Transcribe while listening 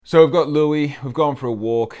So we've got Louis, we've gone for a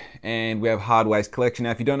walk, and we have hard waste collection.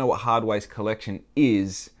 Now, if you don't know what hard waste collection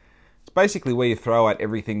is, it's basically where you throw out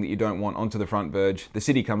everything that you don't want onto the front verge. The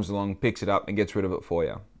city comes along, picks it up, and gets rid of it for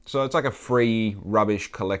you. So it's like a free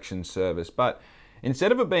rubbish collection service. But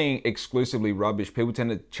instead of it being exclusively rubbish, people tend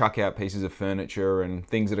to chuck out pieces of furniture and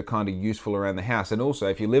things that are kind of useful around the house. And also,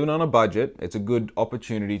 if you're living on a budget, it's a good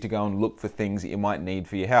opportunity to go and look for things that you might need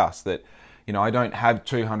for your house. That, I don't have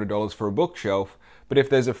 $200 for a bookshelf, but if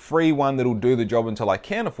there's a free one that'll do the job until I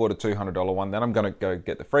can afford a $200 one, then I'm going to go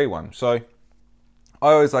get the free one. So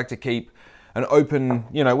I always like to keep an open,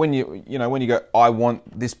 when you go, I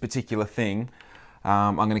want this particular thing,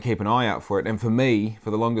 I'm going to keep an eye out for it. And for me,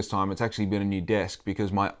 for the longest time, it's actually been a new desk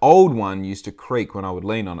because my old one used to creak when I would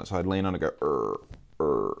lean on it. So I'd lean on it and go,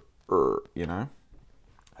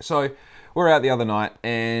 So we're out the other night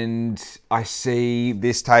and I see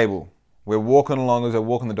this table. We're walking along as I'm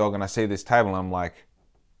walking the dog and I see this table and I'm like,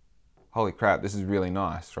 holy crap, this is really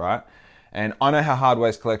nice, right? And I know how hard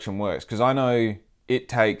waste collection works because I know it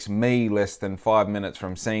takes me less than 5 minutes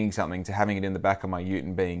from seeing something to having it in the back of my ute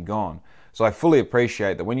and being gone. So I fully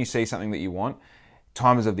appreciate that when you see something that you want,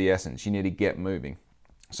 time is of the essence. You need to get moving.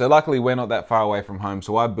 So luckily we're not that far away from home.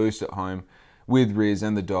 So I boost at home with Riz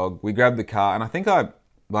and the dog. We grabbed the car and I think I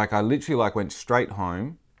literally went straight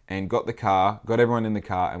home and got the car, got everyone in the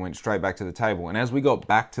car and went straight back to the table. And as we got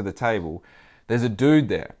back to the table, there's a dude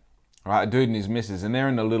there, right? A dude and his missus, and they're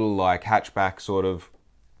in a little hatchback sort of,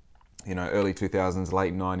 early 2000s,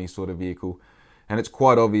 late 90s sort of vehicle. And it's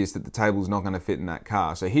quite obvious that the table's not going to fit in that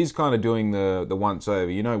car. So he's kind of doing the once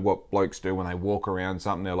over. You know what blokes do when they walk around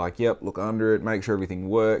something? They're like, yep, look under it, make sure everything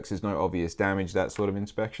works. There's no obvious damage, that sort of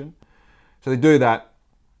inspection. So they do that.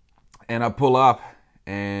 And I pull up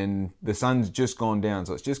and the sun's just gone down.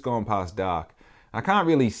 So it's just gone past dark. I can't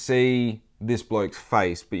really see this bloke's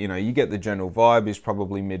face, but you get the general vibe. He's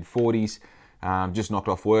probably mid-40s, just knocked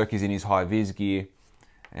off work. He's in his high-vis gear.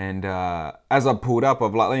 And as I pulled up,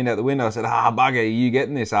 I've leaned out the window. I said, bugger, are you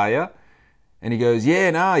getting this, are you? And he goes,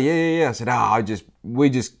 yeah. I said, we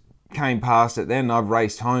just came past it then. I've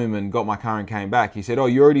raced home and got my car and came back. He said, oh,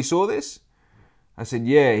 you already saw this? I said,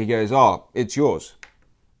 yeah. He goes, oh, it's yours.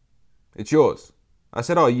 It's yours. I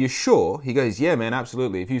said, oh, you sure? He goes, yeah, man,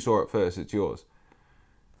 absolutely. If you saw it first, it's yours.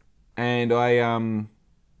 And I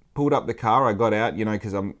pulled up the car. I got out,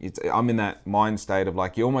 because I'm in that mind state of I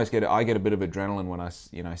get a bit of adrenaline when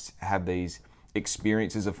I, have these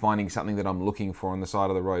experiences of finding something that I'm looking for on the side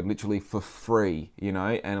of the road, literally for free, and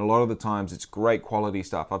a lot of the times it's great quality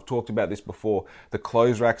stuff. I've talked about this before. The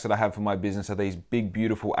clothes racks that I have for my business are these big,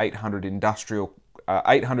 beautiful $800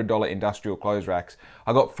 industrial clothes racks.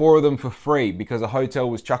 I got 4 of them for free because a hotel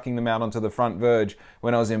was chucking them out onto the front verge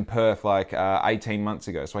when I was in Perth 18 months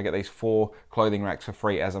ago. So I get these 4 clothing racks for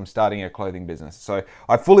free as I'm starting a clothing business. So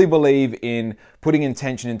I fully believe in putting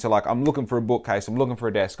intention into I'm looking for a bookcase, I'm looking for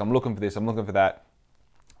a desk, I'm looking for this, I'm looking for that,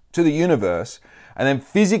 to the universe, and then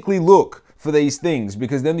physically look for these things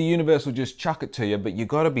because then the universe will just chuck it to you, but you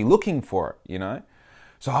got to be looking for it,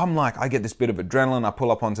 So I get this bit of adrenaline. I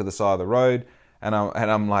pull up onto the side of the road. And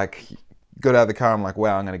I'm got out of the car, I'm like,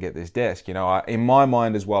 wow, I'm going to get this desk. In my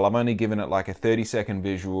mind as well, I've only given it a 30-second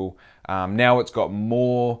visual. Now it's got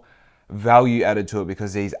more value added to it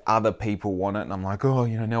because these other people want it. And I'm like, oh,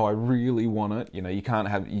 now I really want it.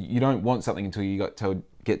 You don't want something until you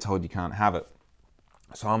get told you can't have it.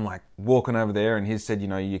 So I'm walking over there and he said,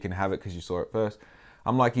 you can have it because you saw it first.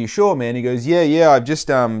 I'm like, you sure, man? He goes, yeah, I've just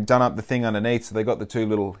done up the thing underneath. So they got the 2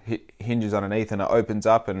 little hinges underneath and it opens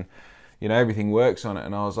up and everything works on it.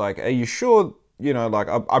 And I was like, are you sure?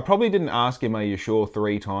 I probably didn't ask him, are you sure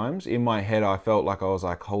 3 times. In my head, I felt I was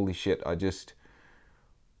like, holy shit, I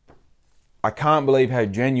can't believe how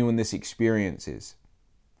genuine this experience is.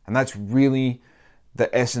 And that's really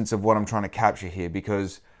the essence of what I'm trying to capture here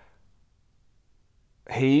because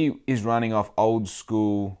he is running off old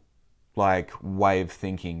school, way of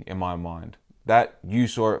thinking in my mind. That you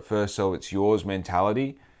saw it first, so it's yours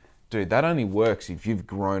mentality. Dude, that only works if you've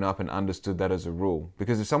grown up and understood that as a rule.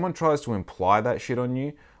 Because if someone tries to imply that shit on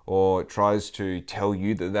you or tries to tell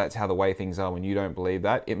you that that's how the way things are when you don't believe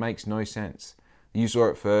that, it makes no sense. You saw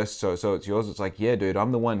it first, so it's yours. It's like, yeah, dude,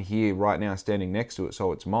 I'm the one here right now standing next to it,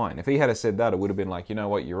 so it's mine. If he had said that, it would have been like, you know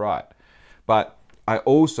what, you're right. But I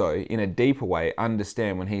also, in a deeper way,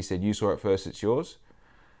 understand when he said, you saw it first, it's yours.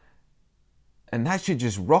 And that should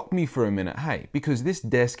just rock me for a minute, hey, because this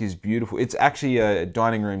desk is beautiful. It's actually a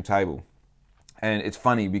dining room table. And it's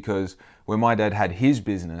funny because when my dad had his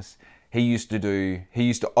business, he used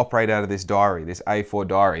to operate out of this diary, this A4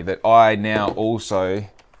 diary that I now also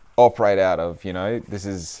operate out of, This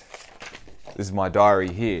is my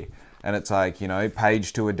diary here. and it's like,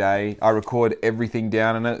 page 2 a day. I record everything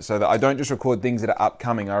down in it so that I don't just record things that are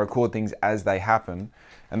upcoming, I record things as they happen.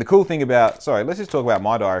 And the cool thing about, let's just talk about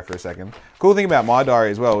my diary for a second. Cool thing about my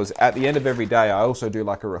diary as well is at the end of every day, I also do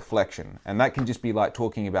like a reflection. And that can just be like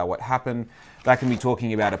talking about what happened. That can be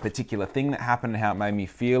talking about a particular thing that happened and how it made me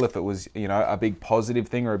feel, if it was, a big positive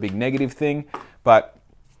thing or a big negative thing. But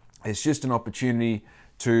it's just an opportunity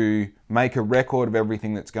to make a record of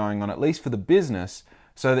everything that's going on, at least for the business,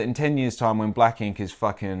 so that in 10 years' time, when Black Ink is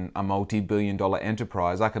fucking a multi-billion-dollar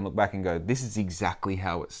enterprise, I can look back and go, this is exactly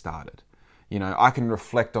how it started. I can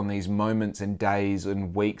reflect on these moments and days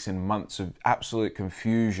and weeks and months of absolute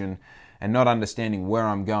confusion and not understanding where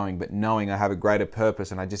I'm going, but knowing I have a greater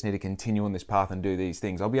purpose and I just need to continue on this path and do these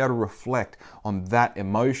things. I'll be able to reflect on that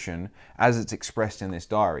emotion as it's expressed in this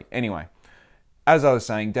diary. Anyway, as I was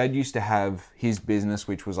saying, Dad used to have his business,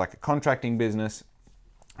 which was like a contracting business,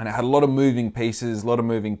 and it had a lot of moving pieces, a lot of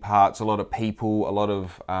moving parts, a lot of people, a lot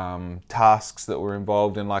of tasks that were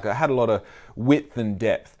involved in. Like, it had a lot of width and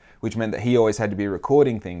depth, which meant that he always had to be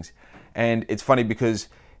recording things. And it's funny because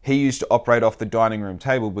he used to operate off the dining room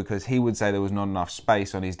table because he would say there was not enough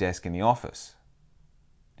space on his desk in the office.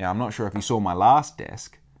 Now, I'm not sure if you saw my last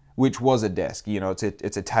desk, which was a desk.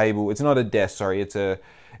 It's a table. It's not a desk, sorry. It's a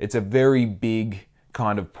very big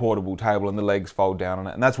kind of portable table, and the legs fold down on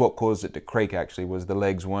it. And that's what caused it to creak, actually, was the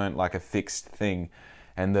legs weren't like a fixed thing.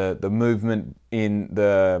 And the movement in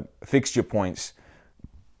the fixture points,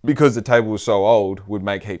 because the table was so old, would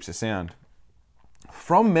make heaps of sound.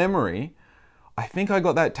 From memory, I think I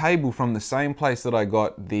got that table from the same place that I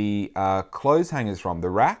got the clothes hangers from, the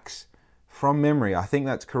racks. From memory, I think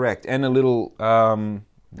that's correct. And a little,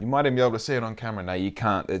 you might even be able to see it on camera. No, you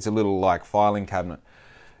can't. It's a little like filing cabinet.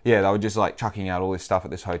 Yeah, they were just like chucking out all this stuff at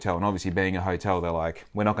this hotel. And obviously being a hotel, they're like,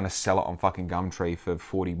 we're not going to sell it on fucking Gumtree for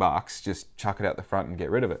 $40. Just chuck it out the front and get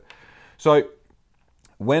rid of it. So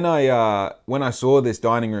when I saw this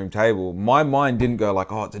dining room table, my mind didn't go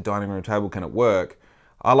like, oh, it's a dining room table, can it work?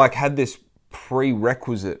 I like had this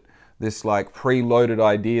prerequisite, this like preloaded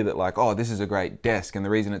idea that like, oh, this is a great desk. And the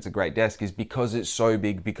reason it's a great desk is because it's so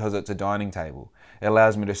big, because it's a dining table. It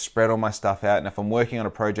allows me to spread all my stuff out. And if I'm working on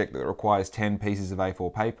a project that requires 10 pieces of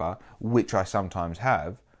A4 paper, which I sometimes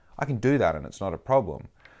have, I can do that and it's not a problem.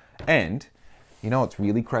 And you know what's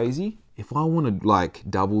really crazy? If I want to like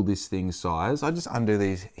double this thing's size, I just undo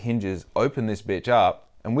these hinges, open this bitch up,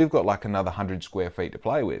 and we've got like another 100 square feet to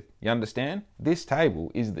play with. You understand? This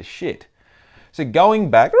table is the shit. So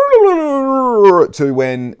going back to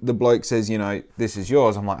when the bloke says, this is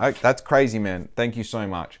yours, I'm like, oh, that's crazy, man. Thank you so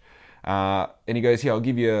much. And he goes, here, I'll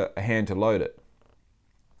give you a hand to load it.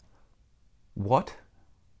 What?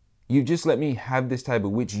 You've just let me have this table,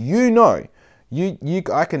 which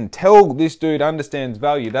I can tell this dude understands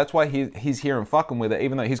value. That's why he's here and fucking with it,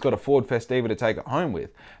 even though he's got a Ford Festiva to take it home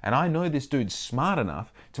with. And I know this dude's smart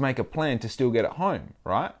enough to make a plan to still get it home,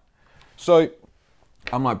 right? So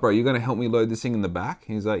I'm like, bro, you're going to help me load this thing in the back?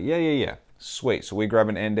 He's like, yeah. Sweet. So we grab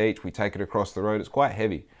an end each, we take it across the road. It's quite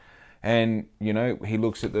heavy. And, he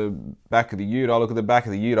looks at the back of the ute. I look at the back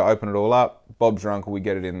of the ute. I open it all up. Bob's your uncle. We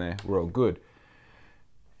get it in there. We're all good.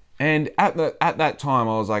 And at that time,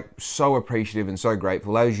 I was like so appreciative and so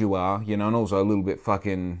grateful, as you are, and also a little bit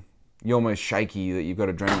fucking, you're almost shaky that you've got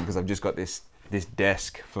a drink because I've just got this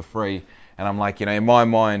desk for free. And I'm like, in my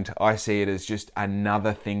mind, I see it as just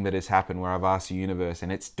another thing that has happened where I've asked the universe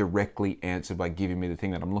and it's directly answered by giving me the thing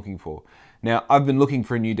that I'm looking for. Now, I've been looking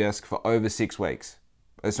for a new desk for over 6 weeks.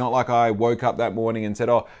 It's not like I woke up that morning and said,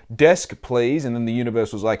 oh, desk, please. And then the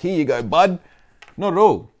universe was like, here you go, bud. Not at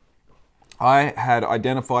all. I had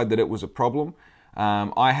identified that it was a problem.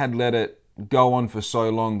 I had let it go on for so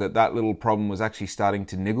long that little problem was actually starting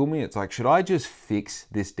to niggle me. It's like, should I just fix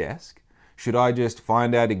this desk? Should I just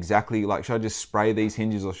find out exactly, should I just spray these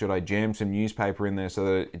hinges or should I jam some newspaper in there so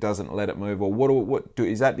that it doesn't let it move? Or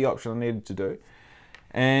is that the option I needed to do?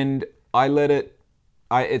 And I let it,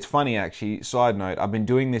 it's funny actually, side note, I've been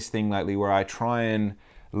doing this thing lately where I try and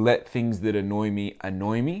let things that annoy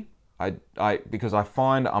me. Because I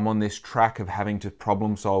find I'm on this track of having to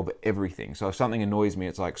problem solve everything. So if something annoys me,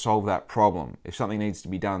 it's like, solve that problem. If something needs to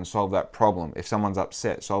be done, solve that problem. If someone's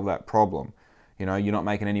upset, solve that problem. You're not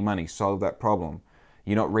making any money, solve that problem.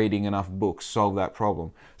 You're not reading enough books, solve that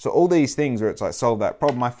problem. So all these things where it's like, solve that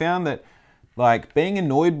problem. I found that being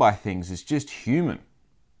annoyed by things is just human.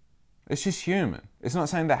 It's just human. It's not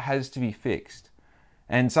something that has to be fixed.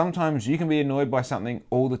 And sometimes you can be annoyed by something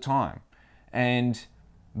all the time. And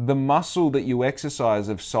the muscle that you exercise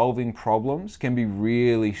of solving problems can be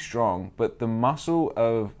really strong, but the muscle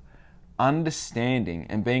of understanding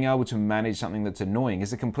and being able to manage something that's annoying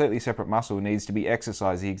is a completely separate muscle. It needs to be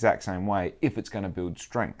exercised the exact same way if it's going to build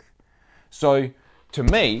strength. So to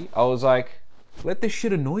me, I was like, let this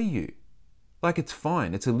shit annoy you. Like, it's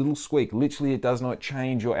fine. It's a little squeak. Literally, it does not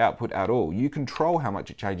change your output at all. You control how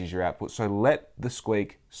much it changes your output. So let the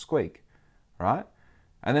squeak squeak, right?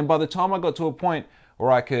 And then by the time I got to a point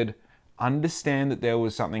where I could understand that there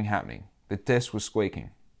was something happening, the desk was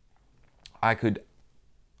squeaking, I could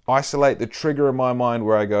isolate the trigger in my mind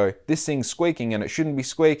where I go, this thing's squeaking and it shouldn't be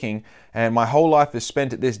squeaking, and my whole life is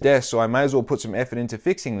spent at this desk, so I may as well put some effort into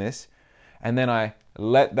fixing this. And then I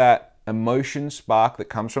let that emotion spark that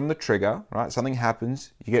comes from the trigger, right? Something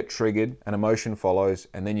happens, you get triggered, an emotion follows,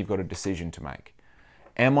 and then you've got a decision to make.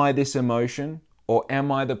 Am I this emotion, or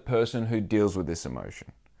am I the person who deals with this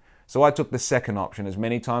emotion? So I took the second option as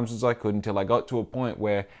many times as I could until I got to a point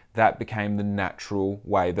where that became the natural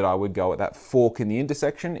way that I would go at that fork in the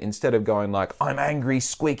intersection, instead of going like, I'm angry,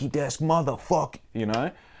 squeaky desk, motherfuck, you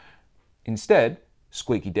know? Instead,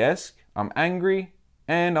 squeaky desk, I'm angry,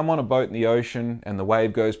 and I'm on a boat in the ocean and the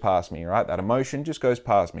wave goes past me, right? That emotion just goes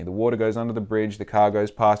past me. The water goes under the bridge, the car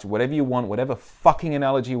goes past you, whatever you want, whatever fucking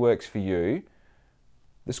analogy works for you,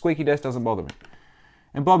 the squeaky desk doesn't bother me.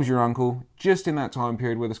 And Bob's your uncle. Just in that time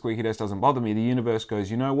period where the squeaky desk doesn't bother me, the universe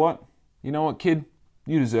goes, you know what? You know what, kid?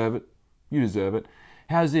 You deserve it. You deserve it.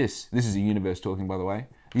 How's this? This is the universe talking, by the way.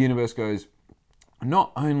 The universe goes,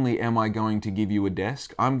 not only am I going to give you a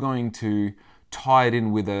desk, I'm going to tie it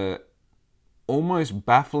in with a almost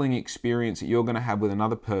baffling experience that you're going to have with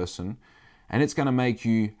another person, and it's going to make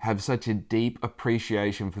you have such a deep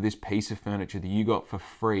appreciation for this piece of furniture that you got for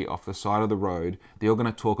free off the side of the road that you're going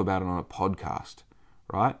to talk about it on a podcast,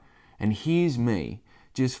 right? And here's me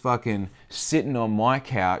just fucking sitting on my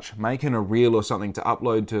couch making a reel or something to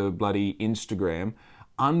upload to bloody Instagram,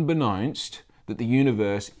 unbeknownst that the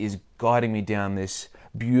universe is guiding me down this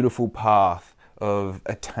beautiful path of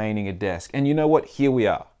attaining a desk. And you know what? Here we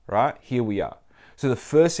are, right? Here we are. So the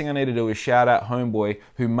first thing I need to do is shout out homeboy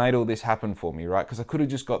who made all this happen for me, right? Because I could have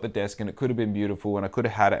just got the desk and it could have been beautiful and I could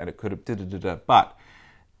have had it and it could have da-da-da-da. But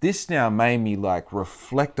this now made me like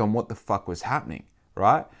reflect on what the fuck was happening,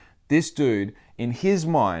 right? This dude, in his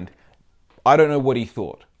mind, I don't know what he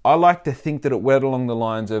thought. I like to think that it went along the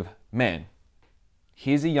lines of, man,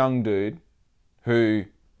 here's a young dude who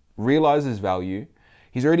realizes value.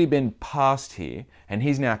 He's already been past here and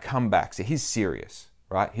he's now come back. So he's serious.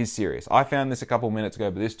 Right? He's serious. I found this a couple minutes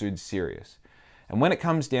ago, but this dude's serious. And when it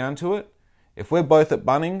comes down to it, if we're both at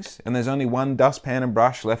Bunnings and there's only one dustpan and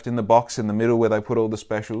brush left in the box in the middle where they put all the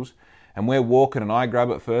specials, and we're walking and I grab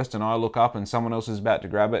it first and I look up and someone else is about to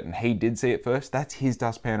grab it and he did see it first, that's his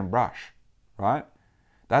dustpan and brush, right?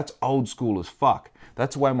 That's old school as fuck.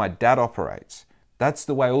 That's the way my dad operates. That's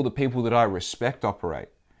the way all the people that I respect operate.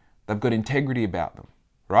 They've got integrity about them,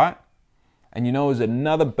 right? And you know, as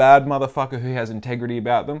another bad motherfucker who has integrity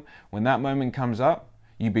about them, when that moment comes up,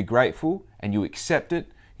 you be grateful and you accept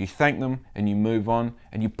it, you thank them and you move on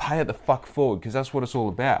and you pay it the fuck forward, because that's what it's all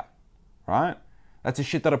about, right? That's the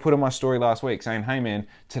shit that I put in my story last week saying, hey man,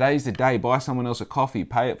 today's the day, buy someone else a coffee,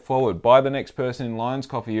 pay it forward, buy the next person in line's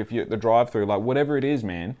coffee if you're at the drive-thru, like whatever it is,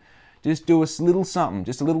 man. Just do a little something,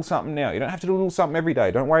 just a little something now. You don't have to do a little something every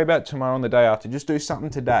day. Don't worry about tomorrow and the day after. Just do something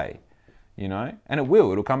today. You know, and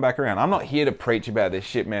it'll come back around. I'm not here to preach about this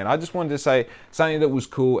shit, man. I just wanted to say something that was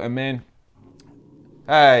cool. And man,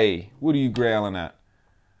 hey, what are you growling at?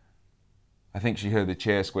 I think she heard the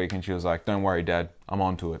chair squeak and she was like, don't worry, Dad, I'm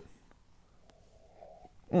onto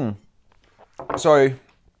it. So,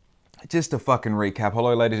 just to fucking recap.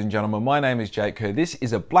 Hello, ladies and gentlemen. My name is Jake Kerr. This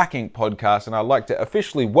is a Black Ink podcast, and I'd like to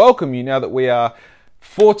officially welcome you now that we are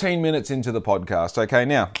 14 minutes into the podcast. Okay,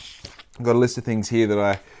 now, I've got a list of things here that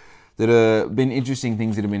have been interesting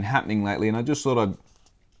things that have been happening lately, and I just thought I'd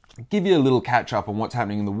give you a little catch up on what's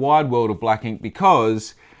happening in the wide world of Black Ink,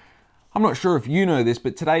 because I'm not sure if you know this,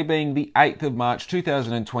 but today being the 8th of March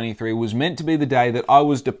 2023 was meant to be the day that I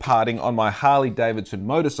was departing on my Harley Davidson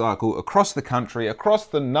motorcycle across the country, across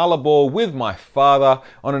the Nullarbor with my father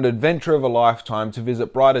on an adventure of a lifetime to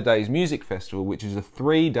visit Brighter Days Music Festival, which is a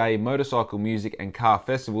 3-day motorcycle music and car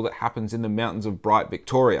festival that happens in the mountains of Bright,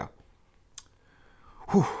 Victoria.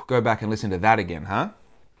 Whew, go back and listen to that again, huh?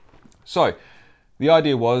 So, the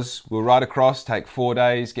idea was we'll ride across, take 4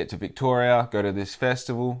 days, get to Victoria, go to this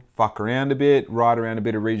festival, fuck around a bit, ride around a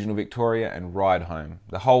bit of regional Victoria and ride home.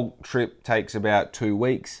 The whole trip takes about 2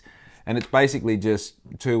 weeks, and it's basically just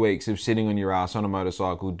 2 weeks of sitting on your ass on a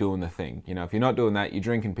motorcycle doing the thing. You know, if you're not doing that, you're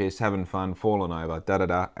drinking piss, having fun, falling over,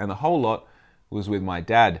 da-da-da. And the whole lot was with my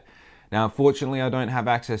dad. Now, unfortunately, I don't have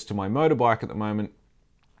access to my motorbike at the moment.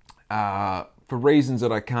 for reasons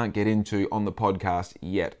that I can't get into on the podcast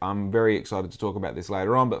yet. I'm very excited to talk about this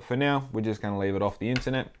later on, but for now, we're just going to leave it off the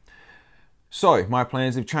internet. So, my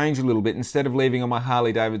plans have changed a little bit. Instead of leaving on my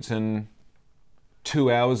Harley Davidson 2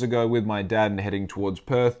 hours ago with my dad and heading towards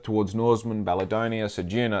Perth, towards Norseman, Baladonia,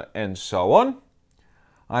 Ceduna, and so on,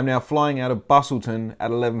 I'm now flying out of Busselton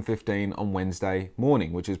at 11:15 on Wednesday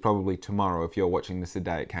morning, which is probably tomorrow if you're watching this the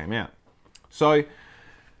day it came out. So,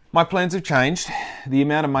 my plans have changed. The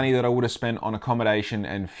amount of money that I would have spent on accommodation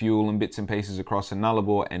and fuel and bits and pieces across to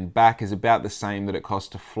Nullarbor and back is about the same that it costs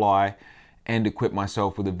to fly and equip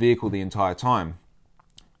myself with a vehicle the entire time.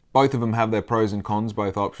 Both of them have their pros and cons,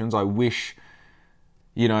 both options. I wish,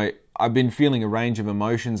 I've been feeling a range of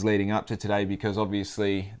emotions leading up to today because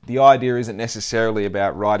obviously the idea isn't necessarily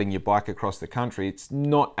about riding your bike across the country. It's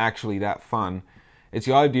not actually that fun. It's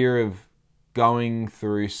the idea of going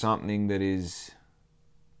through something that is,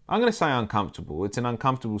 I'm going to say uncomfortable. It's an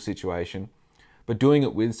uncomfortable situation, but doing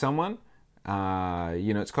it with someone,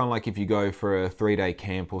 it's kind of like if you go for a 3-day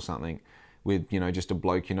camp or something with, just a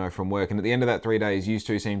bloke from work. And at the end of that 3 days, you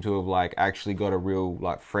two seem to have actually got a real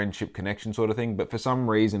friendship connection sort of thing. But for some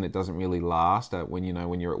reason, it doesn't really last when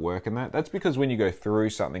you're at work and that. That's because when you go through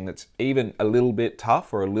something that's even a little bit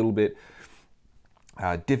tough or a little bit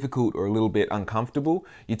difficult or a little bit uncomfortable,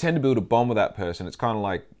 you tend to build a bond with that person. It's kind of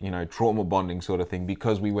like, trauma bonding sort of thing.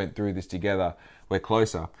 Because we went through this together, we're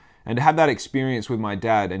closer. And to have that experience with my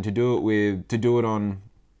dad and to do it on,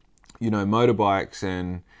 motorbikes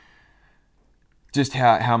and just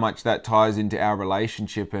how much that ties into our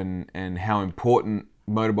relationship and how important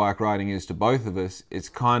motorbike riding is to both of us, it's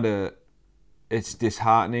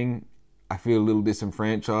disheartening. I feel a little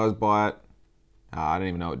disenfranchised by it. I don't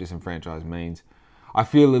even know what disenfranchised means. I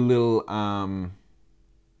feel a little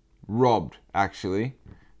robbed, actually,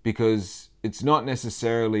 because it's not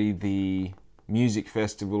necessarily the music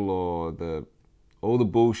festival or all the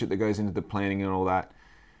bullshit that goes into the planning and all that.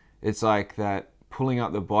 It's like that pulling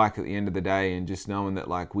up the bike at the end of the day and just knowing that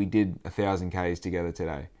we did 1,000 Ks together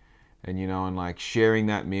today, and and sharing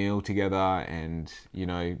that meal together, and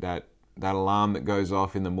that alarm that goes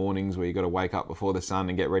off in the mornings where you got to wake up before the sun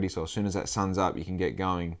and get ready, so as soon as that sun's up you can get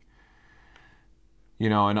going.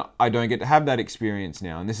 And I don't get to have that experience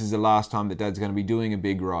now, and this is the last time that Dad's going to be doing a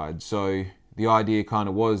big ride. So the idea kind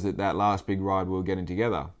of was that last big ride we were getting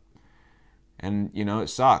together, and it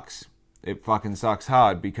sucks. It fucking sucks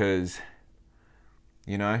hard because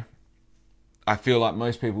I feel like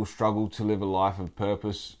most people struggle to live a life of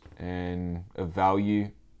purpose and of value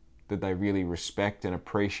that they really respect and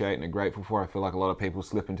appreciate and are grateful for. I feel like a lot of people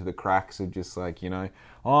slip into the cracks of just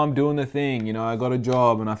I'm doing the thing, I got a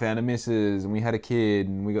job and I found a missus and we had a kid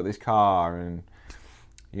and we got this car and,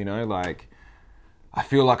 I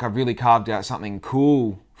feel like I've really carved out something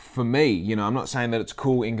cool for me. I'm not saying that it's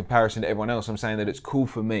cool in comparison to everyone else. I'm saying that it's cool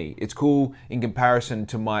for me. It's cool in comparison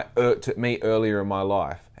to me earlier in my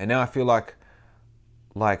life. And now I feel like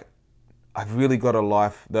I've really got a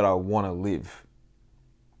life that I want to live.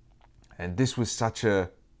 And this was such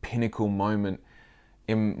a pinnacle moment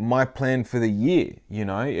in my plan for the year.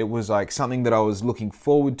 It was something that I was looking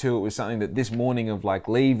forward to. It was something that this morning of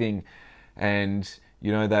leaving and,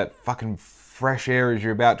 that fucking fresh air as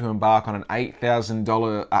you're about to embark on an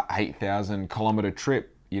 $8,000 kilometer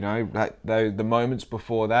trip, the moments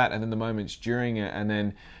before that and then the moments during it, and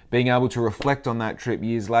then being able to reflect on that trip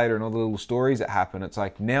years later and all the little stories that happen. It's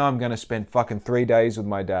now I'm going to spend fucking 3 days with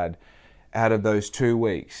my dad out of those 2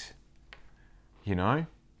 weeks, and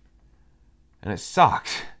it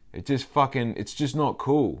sucks. It's just not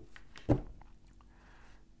cool.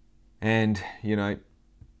 And,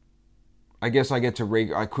 I guess I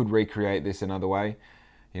could recreate this another way.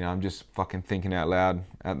 I'm just fucking thinking out loud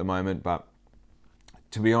at the moment. But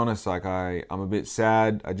to be honest, I'm a bit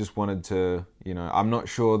sad. I just wanted to, I'm not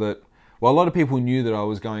sure that, a lot of people knew that I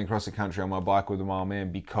was going across the country on my bike with a Mile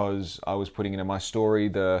Man because I was putting into my story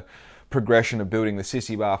the progression of building the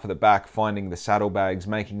sissy bar for the back, finding the saddlebags,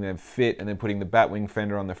 making them fit, and then putting the Batwing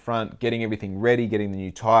fender on the front, getting everything ready, getting the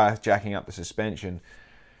new tyre, jacking up the suspension.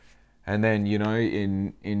 And then,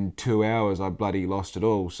 in 2 hours, I bloody lost it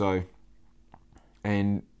all. So,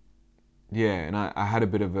 and I had a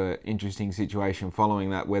bit of an interesting situation following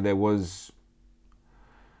that where there was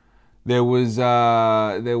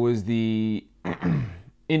the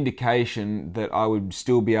indication that I would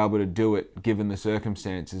still be able to do it given the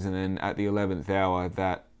circumstances. And then at the 11th hour,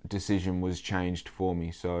 that decision was changed for me.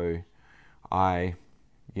 So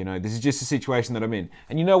this is just a situation that I'm in.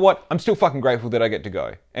 And you know what? I'm still fucking grateful that I get to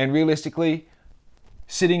go. And realistically,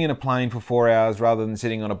 sitting in a plane for 4 hours rather than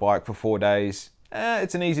sitting on a bike for 4 days,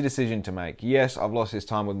 it's an easy decision to make. Yes, I've lost this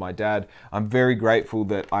time with my dad. I'm very grateful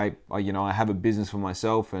that I have a business for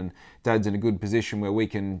myself, and Dad's in a good position where we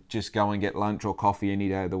can just go and get lunch or coffee any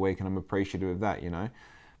day of the week, and I'm appreciative of that,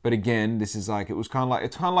 But again, this is like, it's kind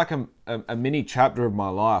of like a mini chapter of my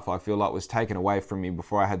life, I feel like, was taken away from me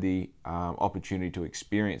before I had the opportunity to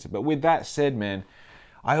experience it. But with that said, man,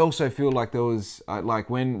 I also feel like there was, like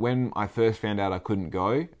when I first found out I couldn't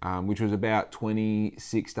go, which was about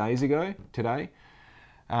 26 days ago today,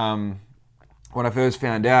 when I first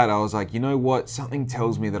found out, I was like, you know what? Something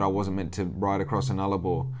tells me that I wasn't meant to ride across a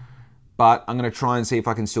Nullarbor, but I'm going to try and see if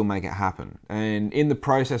I can still make it happen. And in the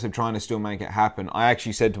process of trying to still make it happen, I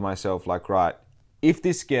actually said to myself, like, right, if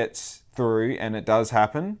this gets through and it does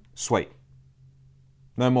happen, sweet.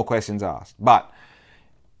 No more questions asked. But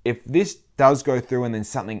if this does go through and then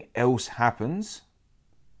something else happens,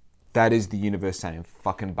 that is the universe saying,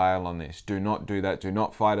 fucking bail on this. Do not do that. Do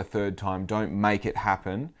not fight a third time. Don't make it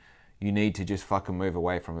happen. You need to just fucking move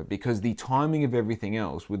away from it. Because the timing of everything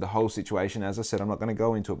else with the whole situation, as I said, I'm not going to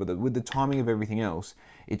go into it, but with the timing of everything else,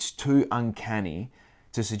 it's too uncanny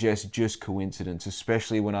to suggest just coincidence,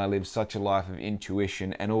 especially when I live such a life of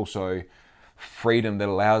intuition and also freedom that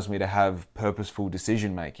allows me to have purposeful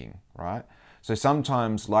decision making, right? So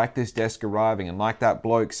sometimes, like this desk arriving and like that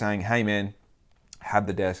bloke saying, hey man, have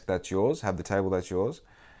the desk, that's yours, have the table, that's yours.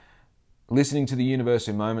 Listening to the universe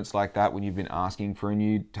in moments like that when you've been asking for a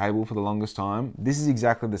new table for the longest time, this is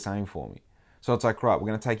exactly the same for me. So it's like, right, we're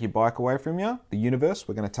going to take your bike away from you, the universe,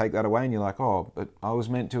 we're going to take that away, and you're like, oh, but I was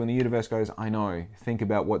meant to, and the universe goes, I know, think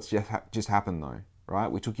about what's just happened though, right?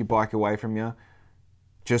 We took your bike away from you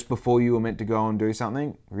just before you were meant to go and do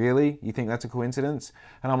something. Really? You think that's a coincidence?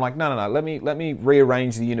 And I'm like, no, let me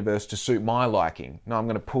rearrange the universe to suit my liking. No, I'm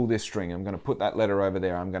going to pull this string, I'm going to put that letter over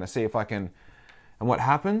there, I'm going to see if I can, and what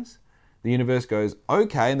happens? The universe goes,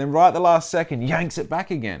 okay, and then right at the last second, yanks it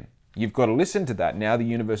back again. You've got to listen to that. Now the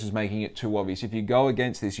universe is making it too obvious. If you go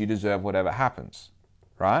against this, you deserve whatever happens,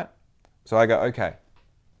 right? So I go, okay,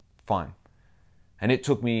 fine. And it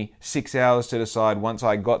took me 6 hours to decide, once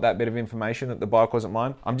I got that bit of information that the bike wasn't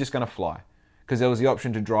mine, I'm just going to fly. Because there was the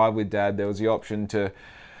option to drive with Dad. There was the option to,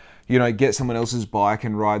 get someone else's bike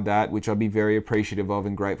and ride that, which I'd be very appreciative of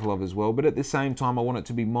and grateful of as well. But at the same time, I want it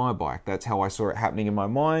to be my bike. That's how I saw it happening in my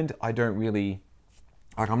mind. I don't really,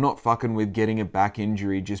 I'm not fucking with getting a back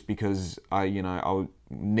injury just because I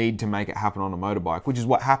need to make it happen on a motorbike, which is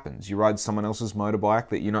what happens. You ride someone else's motorbike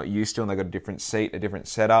that you're not used to, and they've got a different seat, a different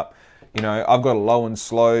setup. I've got a low and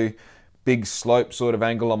slow, big slope sort of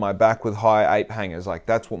angle on my back with high ape hangers. Like,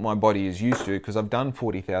 that's what my body is used to because I've done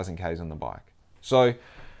 40,000 Ks on the bike. So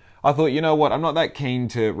I thought, you know what, I'm not that keen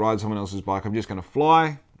to ride someone else's bike. I'm just going to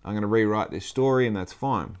fly. I'm going to rewrite this story, and that's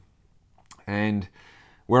fine. And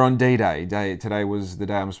we're on D-Day. Today was the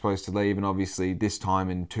day I'm supposed to leave, and obviously this time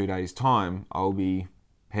in 2 days' time, I'll be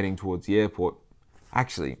heading towards the airport.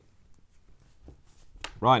 Actually,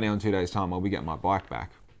 right now in 2 days' time, I'll be getting my bike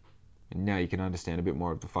back. And now you can understand a bit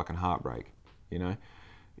more of the fucking heartbreak,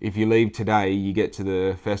 If you leave today, you get to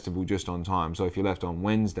the festival just on time. So if you left on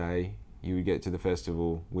Wednesday, you would get to the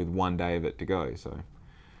festival with 1 day of it to go.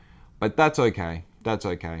 But that's okay. That's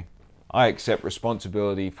okay. I accept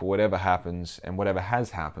responsibility for whatever happens and whatever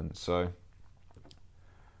has happened. So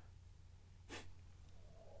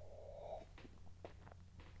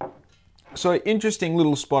interesting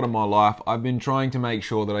little spot in my life. I've been trying to make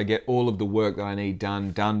sure that I get all of the work that I need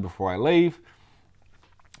done before I leave.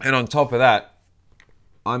 And on top of that,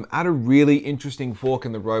 I'm at a really interesting fork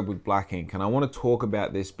in the road with Black Ink. And I want to talk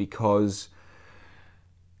about this because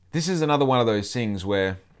this is another one of those things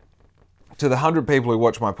where to the 100 people who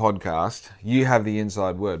watch my podcast, you have the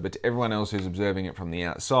inside word. But to everyone else who's observing it from the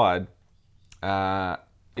outside,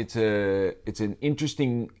 it's an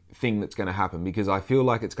interesting thing that's going to happen because I feel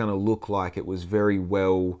like it's going to look like it was very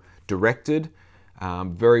well directed,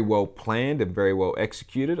 very well planned, and very well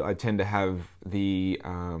executed. I tend to have the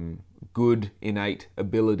good innate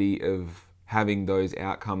ability of having those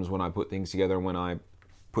outcomes when I put things together and when I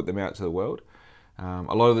put them out to the world.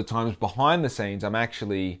 A lot of the times behind the scenes, I'm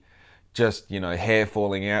actually just, hair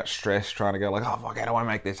falling out, stress, trying to go like, oh fuck, how do I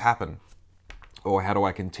make this happen? Or how do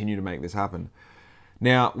I continue to make this happen?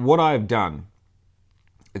 Now, what I've done,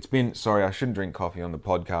 sorry, I shouldn't drink coffee on the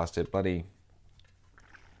podcast. It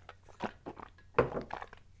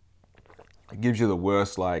gives you the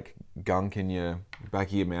worst, gunk in your back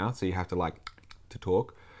of your mouth, so you have to, to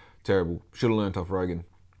talk. Terrible. Should have learnt off Rogan.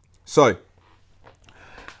 So,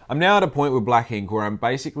 I'm now at a point with Black Ink where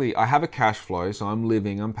I have a cash flow, so I'm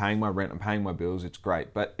living, I'm paying my rent, I'm paying my bills, it's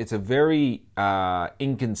great. But it's a very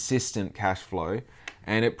inconsistent cash flow.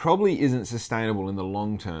 And it probably isn't sustainable in the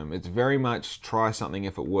long term. It's very much try something.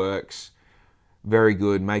 If it works, very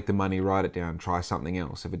good, make the money, write it down, try something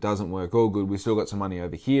else. If it doesn't work, all good, we've still got some money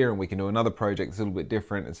over here and we can do another project that's a little bit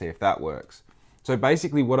different and see if that works. So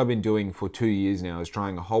basically what I've been doing for 2 years now is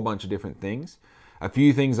trying a whole bunch of different things. A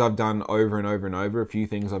few things I've done over and over and over, a few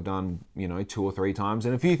things I've done, 2 or 3 times,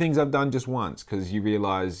 and a few things I've done just once, because you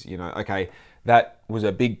realize, okay, that was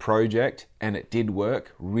a big project and it did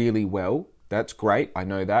work really well. That's great, I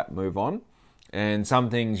know that, move on. And some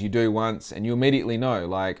things you do once and you immediately know,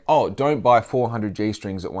 like, oh, don't buy 400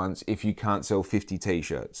 G-strings at once if you can't sell 50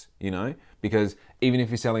 t-shirts, because even if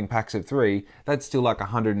you're selling packs of 3, that's still like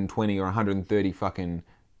 120 or 130 fucking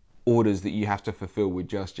orders that you have to fulfill with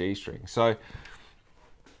just G-strings. So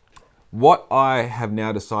what I have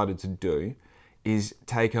now decided to do is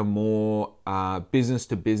take a more business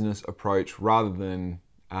to business approach rather than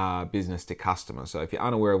business to customer. So if you're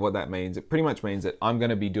unaware of what that means, it pretty much means that I'm going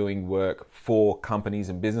to be doing work for companies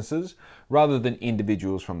and businesses rather than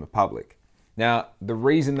individuals from the public. Now, the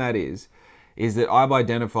reason that is that I've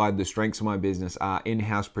identified the strengths of my business are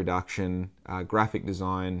in-house production, graphic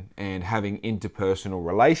design, and having interpersonal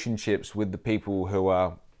relationships with the people who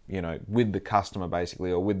are, with the customer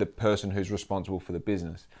basically, or with the person who's responsible for the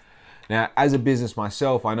business. Now, as a business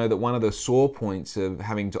myself, I know that one of the sore points of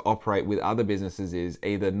having to operate with other businesses is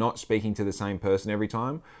either not speaking to the same person every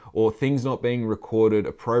time or things not being recorded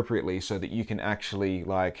appropriately so that you can actually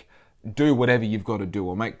do whatever you've got to do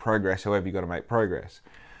or make progress however you've got to make progress.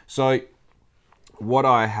 So what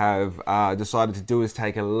I have decided to do is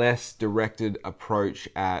take a less directed approach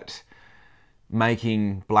at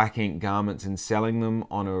making black ink garments and selling them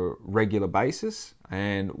on a regular basis.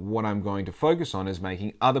 And what I'm going to focus on is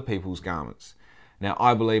making other people's garments. Now,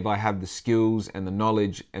 I believe I have the skills and the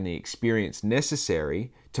knowledge and the experience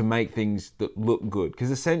necessary to make things that look good. Because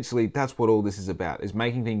essentially, that's what all this is about, is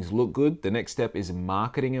making things look good. The next step is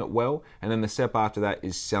marketing it well. And then the step after that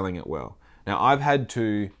is selling it well. Now, I've had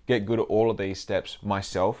to get good at all of these steps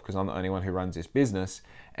myself, because I'm the only one who runs this business,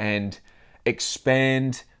 and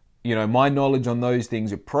expand my knowledge on those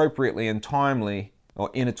things appropriately and timely, or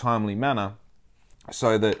in a timely manner,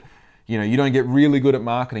 so that you don't get really good at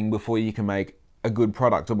marketing before you can make a good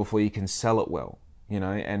product or before you can sell it well,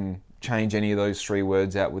 and change any of those 3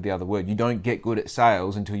 words out with the other word. You don't get good at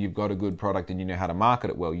sales until you've got a good product and you know how to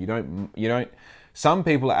market it well. Some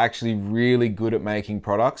people are actually really good at making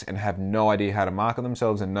products and have no idea how to market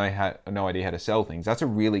themselves and no idea how to sell things. That's a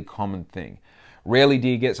really common thing. Rarely do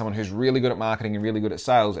you get someone who's really good at marketing and really good at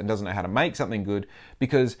sales and doesn't know how to make something good,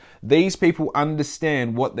 because these people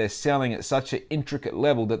understand what they're selling at such an intricate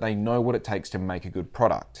level that they know what it takes to make a good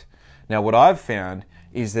product. Now, what I've found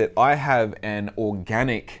is that I have an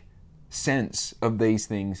organic sense of these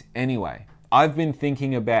things anyway. I've been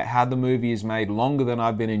thinking about how the movie is made longer than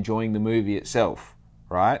I've been enjoying the movie itself,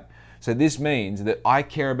 right? So this means that I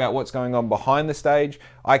care about what's going on behind the stage,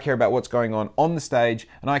 I care about what's going on the stage,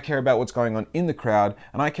 and I care about what's going on in the crowd,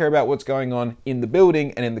 and I care about what's going on in the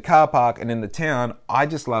building and in the car park and in the town. I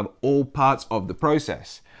just love all parts of the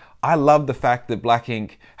process. I love the fact that Black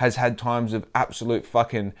Ink has had times of absolute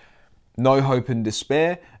fucking no hope and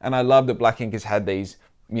despair, and I love that Black Ink has had these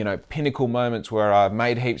pinnacle moments where I've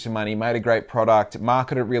made heaps of money, made a great product,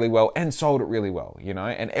 marketed it really well, and sold it really well,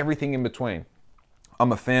 and everything in between.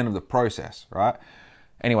 I'm a fan of the process, right?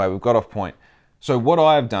 Anyway, we've got off point. So what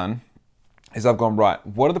I've done is I've gone, right,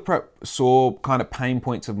 what are the sore kind of pain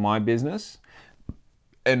points of my business?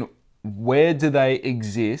 And where do they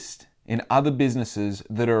exist in other businesses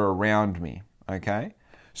that are around me, okay?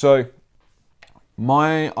 So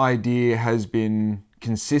my idea has been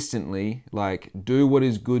consistently do what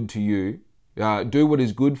is good to you, do what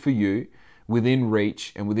is good for you within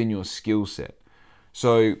reach and within your skill set.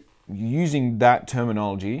 So using that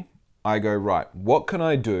terminology, I go, right, what can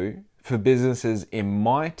I do for businesses in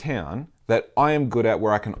my town that I am good at,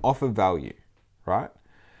 where I can offer value, right?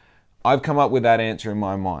 I've come up with that answer in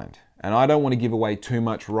my mind. And I don't want to give away too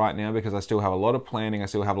much right now because I still have a lot of planning, I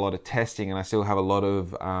still have a lot of testing, and I still have a lot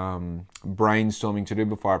of brainstorming to do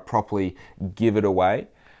before I properly give it away.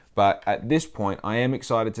 But at this point, I am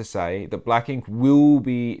excited to say that Black Ink will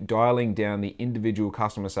be dialing down the individual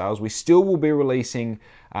customer sales. We still will be releasing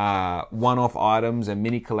one-off items and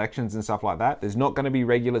mini collections and stuff like that. There's not going to be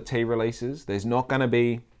regular tee releases. There's not going to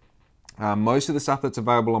be... most of the stuff that's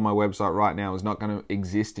available on my website right now is not going to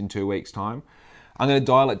exist in 2 weeks' time. I'm going to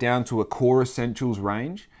dial it down to a core essentials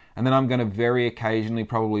range, and then I'm going to very occasionally,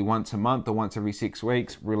 probably once a month or once every 6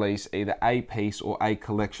 weeks, release either a piece or a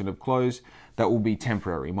collection of clothes that will be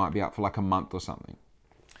temporary. It might be up for like a month or something.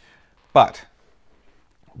 But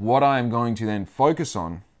what I'm going to then focus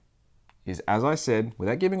on is, as I said,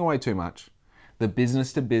 without giving away too much, the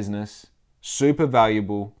business to business, super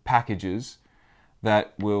valuable packages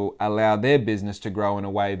that will allow their business to grow in a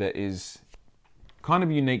way that is kind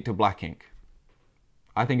of unique to Black Ink.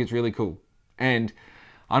 I think it's really cool. And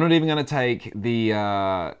I'm not even going to take the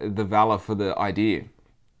valor for the idea.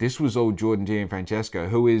 This was all Jordan Gianfrancesco,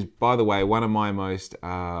 who is, by the way, one of my most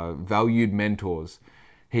valued mentors.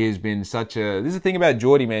 He has been such a... This is the thing about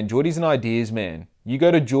Geordie, man. Geordie's an ideas man. You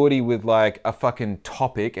go to Geordie with like a fucking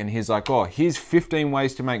topic and he's like, oh, here's 15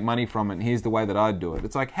 ways to make money from it and here's the way that I'd do it.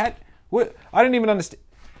 It's like, what? I don't even understand.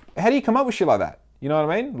 How do you come up with shit like that? You know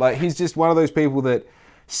what I mean? Like, he's just one of those people that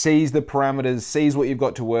sees the parameters, sees what you've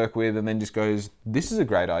got to work with, and then just goes, this is a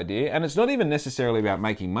great idea. And it's not even necessarily about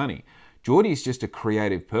making money. Geordie's just a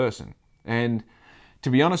creative person. And to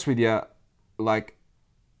be honest with you, like,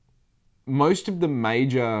 most of the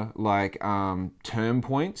major term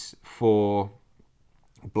points for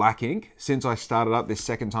Black Ink since I started up this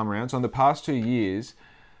second time around, so in the past 2 years,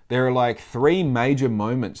 there are like 3 major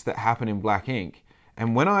moments that happen in Black Ink.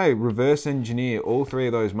 And when I reverse engineer all 3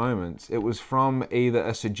 of those moments, it was from either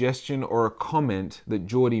a suggestion or a comment that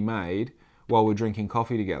Geordie made while we're drinking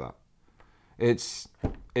coffee together. It's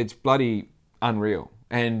bloody unreal.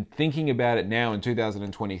 And thinking about it now in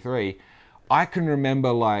 2023, I can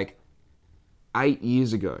remember like 8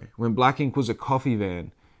 years ago when Black Ink was a coffee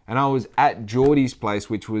van and I was at Geordie's place,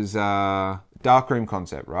 which was Darkroom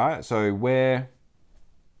Concept, right? So where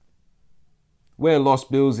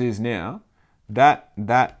Lost Bills is now, that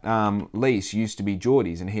lease used to be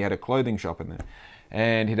Geordie's, and he had a clothing shop in there.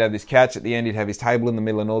 And he'd have this couch at the end, he'd have his table in the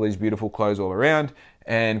middle and all these beautiful clothes all around.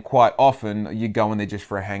 And quite often you'd go in there just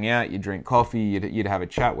for a hangout, you'd drink coffee, you'd have a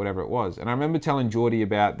chat, whatever it was. And I remember telling Geordie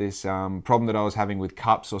about this problem that I was having with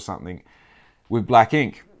cups or something with Black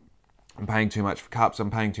Ink. I'm paying too much for cups,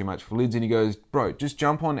 I'm paying too much for lids. And he goes, bro, just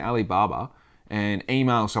jump on Alibaba and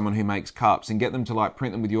email someone who makes cups and get them to like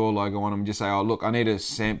print them with your logo on them. Just say, oh, look, I need a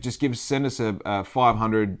send us a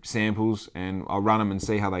 500 samples and I'll run them and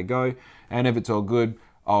see how they go. And if it's all good,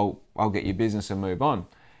 I'll get your business and move on.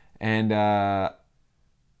 And,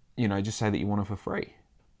 just say that you want it for free.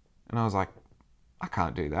 And I was like, I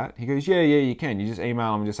can't do that. He goes, yeah, you can. You just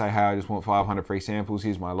email them and just say, hey, I just want 500 free samples.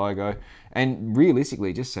 Here's my logo. And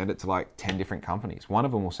realistically, just send it to like 10 different companies. One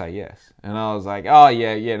of them will say yes. And I was like, oh,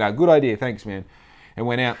 yeah, no, good idea. Thanks, man. And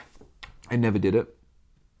went out and never did it.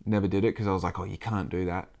 Never did it because I was like, oh, you can't do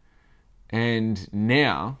that. And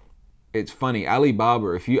now it's funny.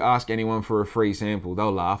 Alibaba, if you ask anyone for a free sample,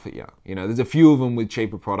 they'll laugh at you. You know, there's a few of them with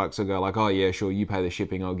cheaper products that go like, oh, yeah, sure, you pay the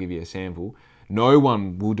shipping. I'll give you a sample. No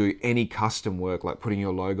one will do any custom work like putting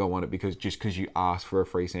your logo on it because you asked for a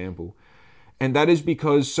free sample. And that is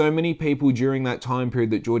because so many people during that time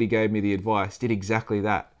period that Geordie gave me the advice did exactly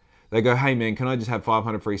that. They go, hey man, can I just have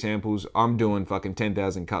 500 free samples? I'm doing fucking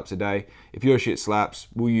 10,000 cups a day. If your shit slaps,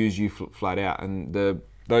 we'll use you flat out. And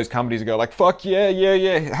those companies go like, fuck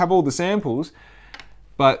yeah, have all the samples.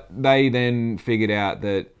 But they then figured out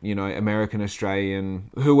that, American,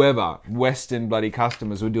 Australian, whoever, Western bloody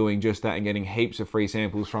customers were doing just that and getting heaps of free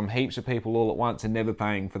samples from heaps of people all at once and never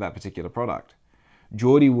paying for that particular product.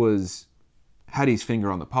 Geordie had his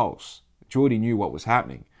finger on the pulse. Geordie knew what was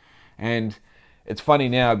happening. And it's funny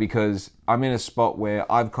now because I'm in a spot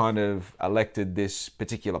where I've kind of elected this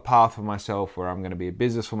particular path for myself where I'm going to be a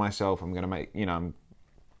business for myself. I'm going to make,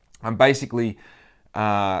 I'm basically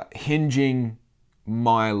hinging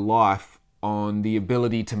my life on the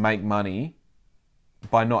ability to make money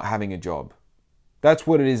by not having a job. That's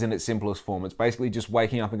what it is in its simplest form. It's basically just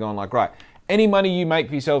waking up and going like, right, any money you make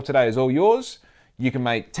for yourself today is all yours. You can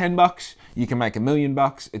make $10, you can make $1 million.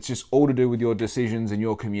 It's just all to do with your decisions and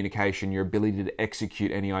your communication, your ability to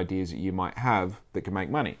execute any ideas that you might have that can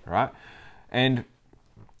make money, right? And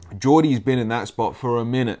Geordie's been in that spot for a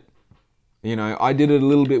minute. I did it a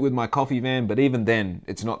little bit with my coffee van, but even then,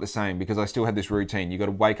 it's not the same because I still had this routine. You got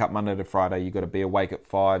to wake up Monday to Friday. You got to be awake at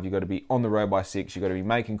 5. You got to be on the road by 6. You got to be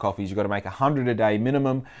making coffees. You got to make 100 a day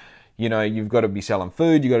minimum. You've got to be selling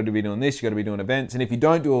food. You got to be doing this. You got to be doing events. And if you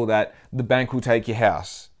don't do all that, the bank will take your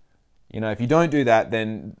house. If you don't do that,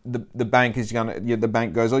 then the bank the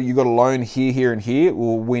bank goes, oh, you got a loan here, and here.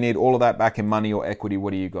 Well, we need all of that back in money or equity.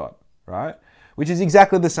 What do you got, right? Which is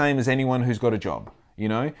exactly the same as anyone who's got a job.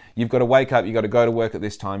 You've got to wake up, you got to go to work at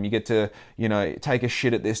this time, you get to, take a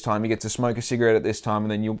shit at this time, you get to smoke a cigarette at this time, and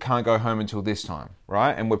then you can't go home until this time,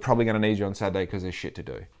 right? And we're probably going to need you on Saturday because there's shit to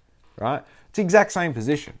do, right? It's the exact same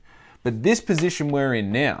position. But this position we're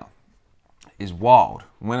in now is wild.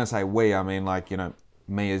 When I say we, I mean like,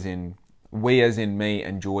 we as in me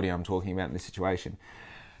and Geordie I'm talking about in this situation.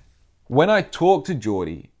 When I talk to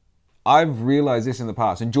Geordie, I've realized this in the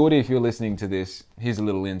past. And Geordie, if you're listening to this, here's a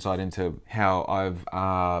little insight into how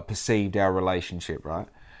I've perceived our relationship, right?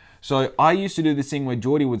 So I used to do this thing where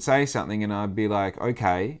Geordie would say something and I'd be like,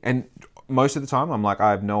 okay. And most of the time I'm like,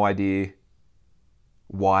 I have no idea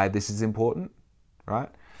why this is important, right?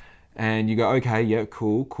 And you go, okay, yeah,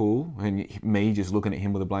 cool. And me just looking at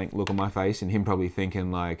him with a blank look on my face and him probably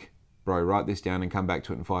thinking like, bro, write this down and come back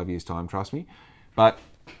to it in 5 years' time, trust me. But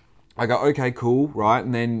I go, okay, cool, right?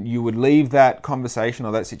 And then you would leave that conversation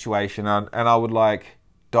or that situation and I would like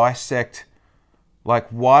dissect, like,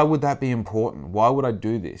 why would that be important? Why would I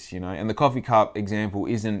do this, you know? And the coffee cup example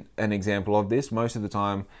isn't an example of this. Most of the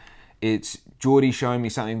time, it's Geordie showing me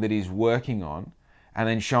something that he's working on and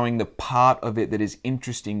then showing the part of it that is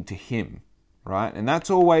interesting to him, right? And that's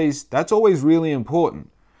always really important,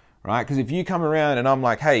 right? Because if you come around and I'm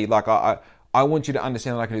like, hey, like I want you to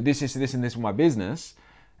understand that I can do this, and this with my business,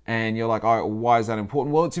 and you're like, oh, why is that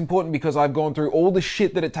important? Well, it's important because I've gone through all the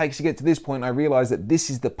shit that it takes to get to this point, and I realize that this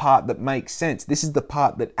is the part that makes sense. This is the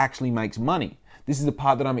part that actually makes money. This is the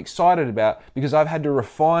part that I'm excited about because I've had to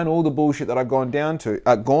refine all the bullshit that I've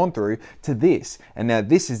gone through to this. And now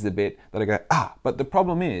this is the bit that I go, but the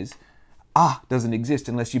problem is, doesn't exist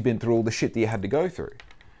unless you've been through all the shit that you had to go through.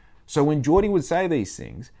 So when Geordie would say these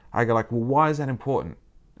things, I go like, well, why is that important?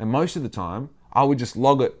 And most of the time, I would just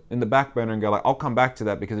log it in the back burner and go like, I'll come back to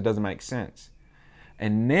that because it doesn't make sense.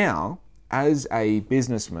 And now, as a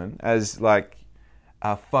businessman, as like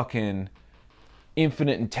a fucking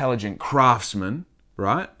infinite intelligent craftsman,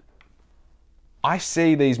 right? I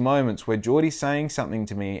see these moments where Geordie's saying something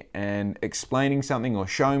to me and explaining something or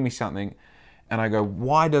showing me something, and I go,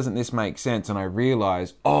 why doesn't this make sense? And I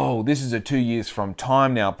realize, oh, this is a 2 years from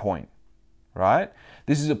time now point, right?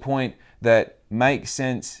 This is a point that makes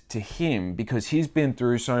sense to him because he's been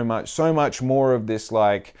through so much more of this,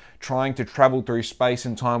 like trying to travel through space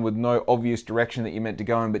and time with no obvious direction that you're meant to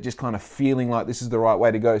go in, but just kind of feeling like this is the right way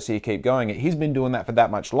to go, so you keep going. He's been doing that for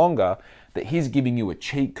that much longer that he's giving you a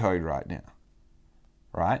cheat code right now,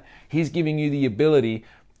 right? He's giving you the ability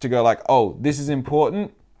to go like, oh, this is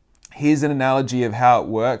important. Here's an analogy of how it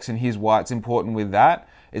works and here's why it's important with that.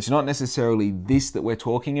 It's not necessarily this that we're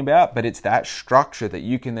talking about, but it's that structure that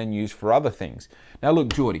you can then use for other things. Now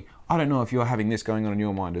look, Geordie, I don't know if you're having this going on in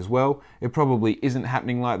your mind as well. It probably isn't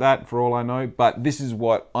happening like that for all I know, but this is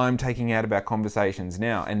what I'm taking out of our conversations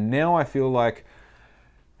now. And now I feel like,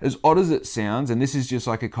 as odd as it sounds, and this is just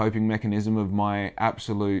like a coping mechanism of my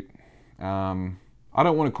absolute, I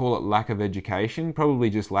don't want to call it lack of education, probably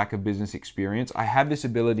just lack of business experience. I have this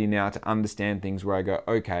ability now to understand things where I go,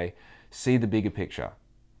 okay, see the bigger picture.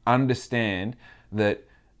 Understand that,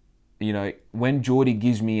 you know, when Geordie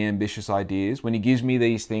gives me ambitious ideas, when he gives me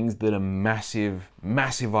these things that are massive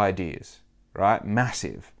ideas, right?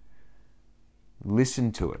 Massive.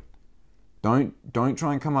 Listen to it. Don't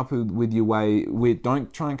try and come up with your way.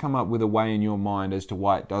 Don't try and come up with a way in your mind as to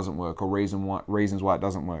why it doesn't work or reasons why it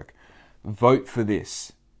doesn't work. Vote for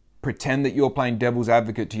this. Pretend that you're playing devil's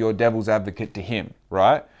advocate to your devil's advocate to him,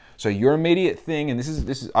 right? So your immediate thing, and this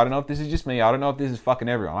is, I don't know if this is just me, I don't know if this is fucking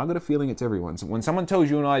everyone. I've got a feeling it's everyone. So when someone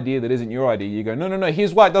tells you an idea that isn't your idea, you go, no,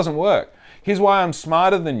 here's why it doesn't work. Here's why I'm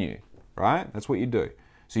smarter than you, right? That's what you do.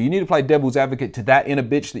 So you need to play devil's advocate to that inner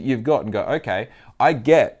bitch that you've got and go, okay, I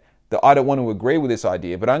get that I don't want to agree with this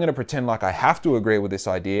idea, but I'm going to pretend like I have to agree with this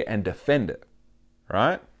idea and defend it,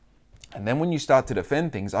 right? And then when you start to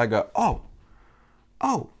defend things, I go, oh,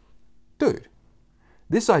 dude,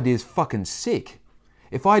 this idea is fucking sick.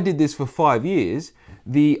 If I did this for 5 years,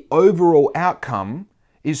 the overall outcome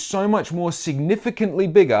is so much more significantly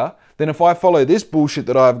bigger than if I follow this bullshit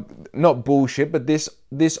that not bullshit, but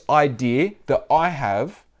this idea that I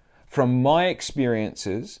have from my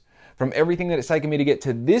experiences, from everything that it's taken me to get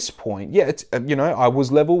to this point. Yeah, it's, I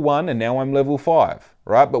was level 1 and now I'm level 5,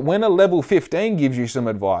 right? But when a level 15 gives you some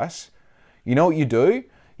advice, you know what you do?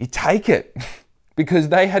 You take it because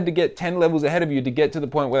they had to get 10 levels ahead of you to get to the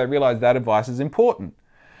point where they realize that advice is important.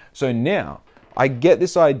 So now I get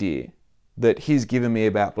this idea that he's given me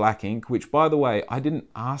about black ink, which, by the way, I didn't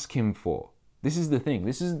ask him for. This is the thing.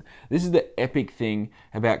 This is the epic thing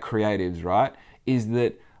about creatives, right? Is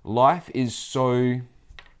that life is so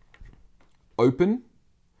open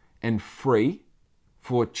and free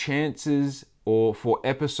for chances or for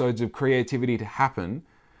episodes of creativity to happen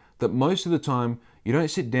that most of the time you don't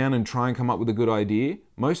sit down and try and come up with a good idea.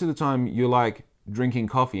 Most of the time you're like drinking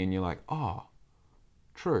coffee and you're like, oh,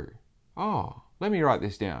 true. Oh, let me write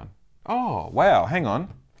this down. Oh, wow, hang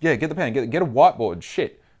on. Yeah, get the pen, get a whiteboard,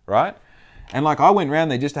 shit, right? And like, I went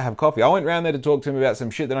round there just to have coffee. I went round there to talk to him about some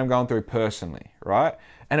shit that I'm going through personally, right?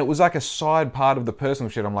 And it was like a side part of the personal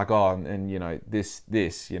shit. I'm like, oh, and you know, this,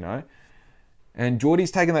 you know. And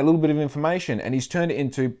Geordie's taken that little bit of information and he's turned it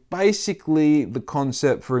into basically the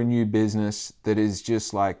concept for a new business that is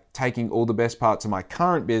just like taking all the best parts of my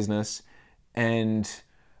current business and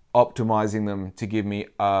optimizing them to give me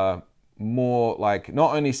a more like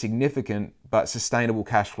not only significant but sustainable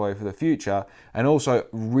cash flow for the future, and also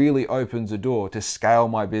really opens a door to scale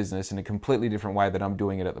my business in a completely different way that I'm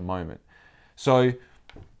doing it at the moment. So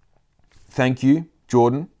thank you,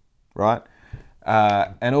 Jordan, right?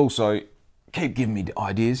 And also keep giving me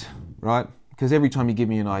ideas, right? Because every time you give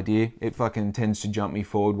me an idea, it fucking tends to jump me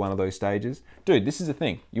forward one of those stages. Dude, this is the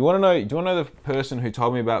thing. Do you want to know the person who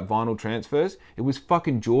told me about vinyl transfers? It was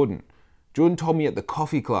fucking Jordan. Jordan told me at the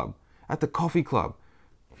coffee club. At the coffee club.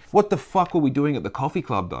 What the fuck were we doing at the coffee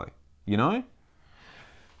club though? You know?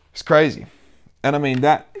 It's crazy. And I mean,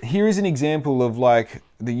 that here is an example of like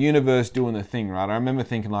the universe doing the thing, right? I remember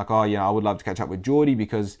thinking like, oh yeah, I would love to catch up with Geordie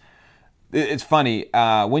because it's funny,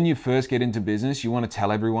 when you first get into business, you want to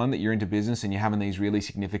tell everyone that you're into business and you're having these really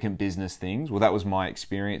significant business things. Well, that was my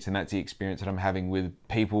experience, and that's the experience that I'm having with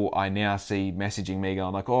people I now see messaging me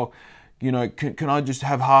going like, oh, you know, can I just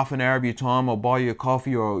have half an hour of your time? I'll buy you a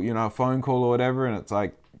coffee or, you know, a phone call or whatever. And it's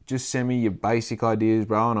like, just send me your basic ideas,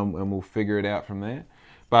 bro, and we'll figure it out from there.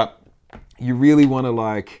 But you really want to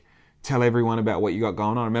like tell everyone about what you got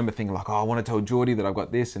going on. I remember thinking like, oh, I want to tell Geordie that I've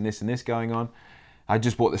got this and this and this going on. I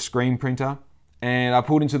just bought the screen printer and I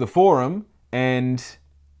pulled into the forum and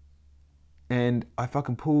I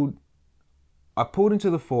pulled into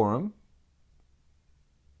the forum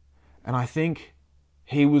and I think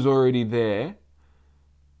he was already there.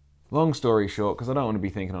 Long story short, because I don't want to be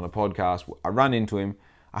thinking on a podcast, I run into him.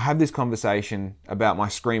 I have this conversation about my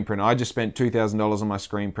screen printer. I just spent $2,000 on my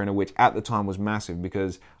screen printer, which at the time was massive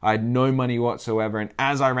because I had no money whatsoever. And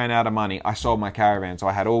as I ran out of money, I sold my caravan. So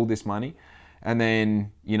I had all this money. And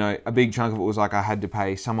then, you know, a big chunk of it was like I had to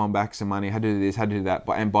pay someone back some money, had to do this, had to do that,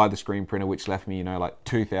 and buy the screen printer, which left me, you know, like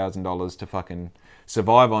 $2,000 to fucking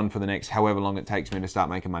survive on for the next however long it takes me to start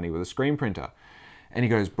making money with a screen printer. And he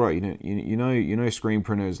goes, bro, you know, screen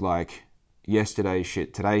printers like yesterday's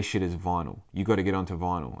shit, today's shit is vinyl. You got to get onto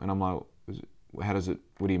vinyl. And I'm like, what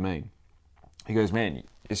do you mean? He goes, man,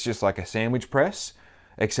 it's just like a sandwich press,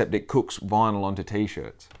 except it cooks vinyl onto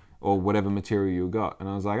t-shirts or whatever material you got. And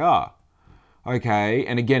I was like, okay.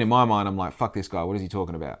 And again, in my mind, I'm like, fuck this guy. What is he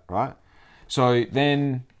talking about? Right? So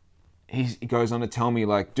then he goes on to tell me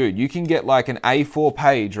like, dude, you can get like an A4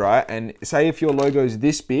 page, right? And say if your logo is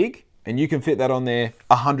this big and you can fit that on there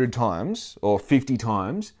 100 times or 50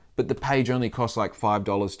 times, but the page only costs like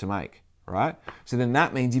 $5 to make, right? So then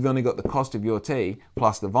that means you've only got the cost of your tee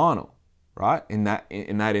plus the vinyl, right? In that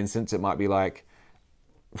instance, it might be like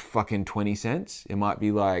fucking 20 cents. It might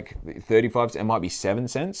be like 35 cents. It might be 7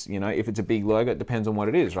 cents. You know, if it's a big logo, it depends on what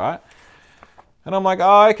it is, right? And I'm like,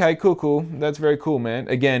 oh, okay, cool. That's very cool, man.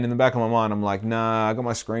 Again, in the back of my mind, I'm like, nah, I got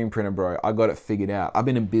my screen printer, bro. I got it figured out. I've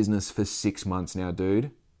been in business for 6 months now,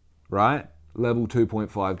 dude. Right? Level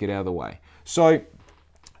 2.5, get out of the way. So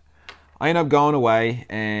I end up going away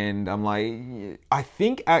and I'm like, I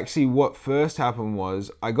think actually what first happened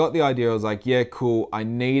was I got the idea. I was like, yeah, cool. I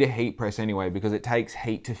need a heat press anyway because it takes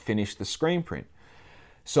heat to finish the screen print.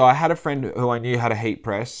 So I had a friend who I knew had a heat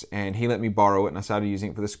press and he let me borrow it and I started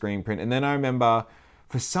using it for the screen print. And then I remember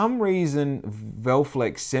for some reason,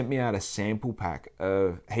 Velflex sent me out a sample pack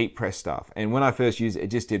of heat press stuff. And when I first used it, it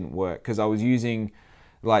just didn't work because I was using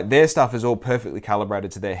like their stuff is all perfectly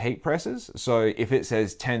calibrated to their heat presses. So if it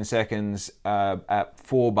says 10 seconds at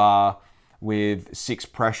 4 bar with 6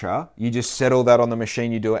 pressure, you just settle that on the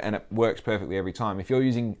machine, you do it, and it works perfectly every time. If you're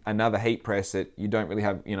using another heat press that you don't really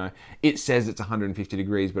have, you know, it says it's 150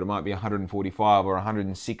 degrees, but it might be 145 or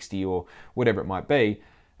 160 or whatever it might be.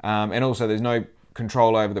 And also there's no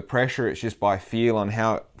control over the pressure. It's just by feel on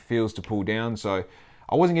how it feels to pull down. So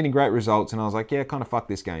I wasn't getting great results and I was like, yeah, kind of fuck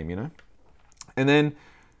this game, you know? And then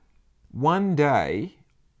one day,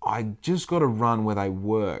 I just got a run where they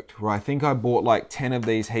worked, where I think I bought like 10 of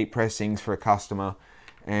these heat pressings for a customer.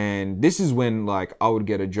 And this is when like I would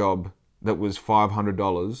get a job that was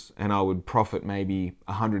 $500 and I would profit maybe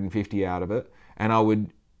 150 out of it. And I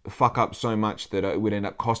would fuck up so much that it would end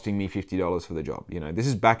up costing me $50 for the job. You know, this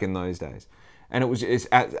is back in those days. And it's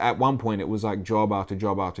at one point, it was like job after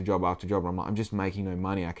job after job after job. And I'm like, I'm just making no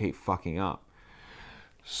money. I keep fucking up.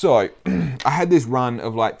 So I had this run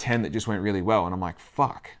of like 10 that just went really well. And I'm like,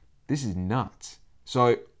 fuck, this is nuts.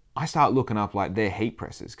 So I start looking up like their heat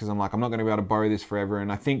presses because I'm like, I'm not going to be able to borrow this forever.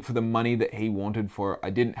 And I think for the money that he wanted for it, I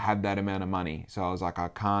didn't have that amount of money. So I was like, I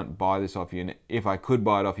can't buy this off you. And if I could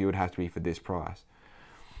buy it off you, it would have to be for this price.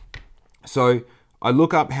 So I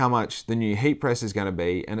look up how much the new heat press is going to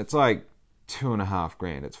be, and it's like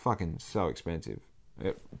 $2,500. It's fucking so expensive.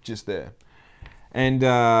 Yep, just there. And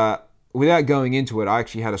without going into it, I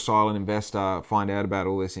actually had a silent investor find out about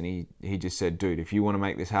all this, and he just said, dude, if you want to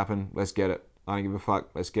make this happen, let's get it. I don't give a fuck.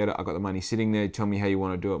 Let's get it. I got the money sitting there. Tell me how you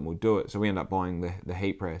want to do it, and we'll do it. So we end up buying the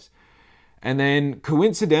heat press. And then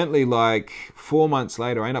coincidentally, like 4 months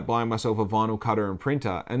later, I end up buying myself a vinyl cutter and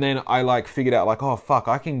printer. And then I like figured out like, oh fuck,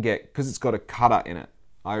 I can get, because it's got a cutter in it.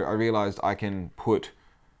 I realized I can put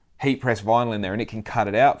heat press vinyl in there and it can cut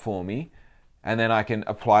it out for me. And then I can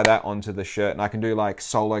apply that onto the shirt and I can do like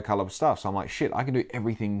solo color stuff. So I'm like, shit, I can do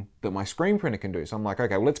everything that my screen printer can do. So I'm like,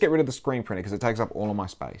 okay, well, let's get rid of the screen printer because it takes up all of my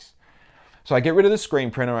space. So I get rid of the screen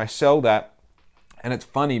printer, I sell that. And it's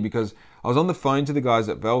funny because I was on the phone to the guys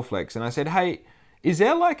at Velflex and I said, hey, is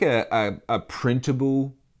there like a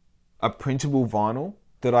printable vinyl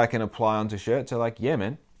that I can apply onto shirts? They're like, yeah,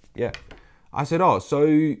 man. Yeah. I said, oh,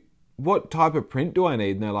 so what type of print do I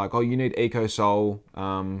need? And they're like, oh, you need EcoSol,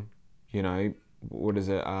 you know, what is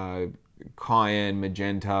it? Cayenne,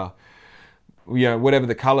 magenta, you know, whatever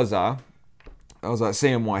the colors are. I was like,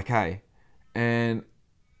 CMYK. And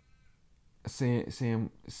CMYKB?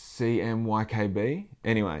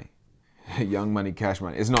 Anyway, Young Money, Cash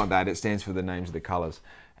Money. It's not that. It stands for the names of the colors.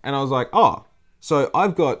 And I was like, oh, so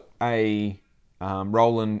I've got a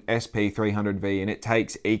Roland SP300V and it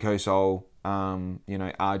takes EcoSol, you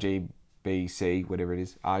know, RGBC, whatever it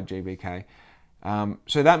is, RGBK.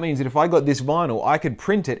 So that means that if I got this vinyl, I could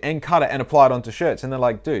print it and cut it and apply it onto shirts. And they're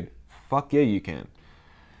like, dude, fuck yeah, you can.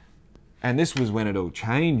 And this was when it all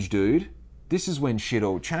changed, dude. This is when shit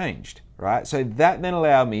all changed, right? So that then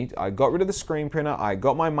allowed me, I got rid of the screen printer, I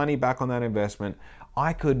got my money back on that investment.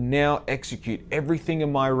 I could now execute everything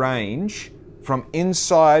in my range from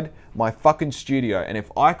inside my fucking studio. And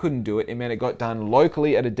if I couldn't do it, it meant it got done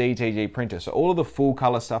locally at a DTG printer. So all of the full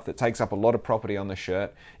color stuff that takes up a lot of property on the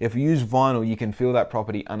shirt, if you use vinyl, you can feel that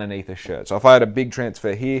property underneath the shirt. So if I had a big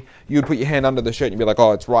transfer here, you'd put your hand under the shirt and you'd be like,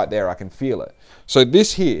 oh, it's right there, I can feel it. So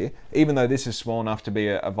this here, even though this is small enough to be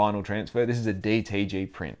a vinyl transfer, this is a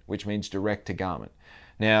DTG print, which means direct to garment.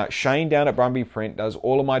 Now, Shane down at Brumby Print does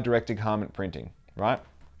all of my direct to garment printing, right?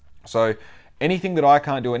 So anything that I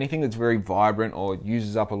can't do, anything that's very vibrant or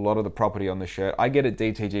uses up a lot of the property on the shirt, I get it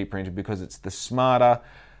DTG printed because it's the smarter,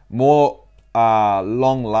 more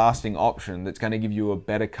long-lasting option that's going to give you a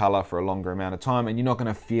better color for a longer amount of time, and you're not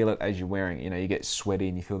going to feel it as you're wearing it. You know, you get sweaty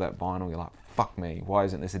and you feel that vinyl, you're like, fuck me, why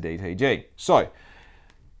isn't this a DTG? So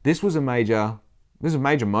this was a major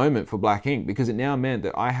moment for Black Ink because it now meant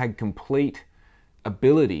that I had complete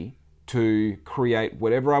ability to create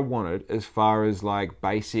whatever I wanted as far as like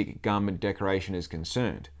basic garment decoration is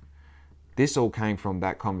concerned. This all came from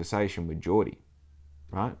that conversation with Geordie,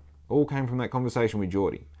 right? All came from that conversation with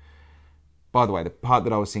Geordie. By the way, the part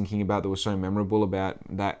that I was thinking about that was so memorable about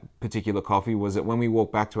that particular coffee was that when we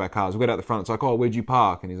walked back to our cars, we got out the front, it's like, oh, where'd you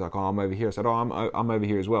park? And he's like, oh, I'm over here. I said, oh, I'm over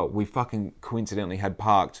here as well. We fucking coincidentally had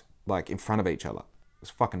parked like in front of each other. It was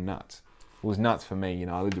fucking nuts. It was nuts for me, you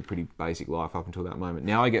know, I lived a pretty basic life up until that moment.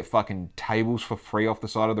 Now I get fucking tables for free off the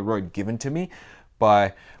side of the road given to me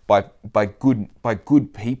by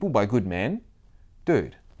good people, by good men.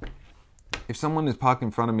 Dude, if someone is parked in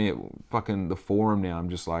front of me at fucking the Forum now, I'm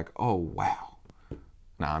just like, oh, wow.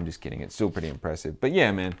 Nah, I'm just kidding. It's still pretty impressive. But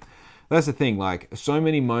yeah, man, that's the thing. Like, so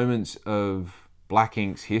many moments of Black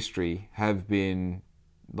Ink's history have been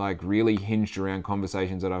like really hinged around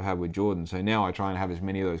conversations that I've had with Jordan. So now I try and have as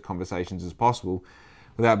many of those conversations as possible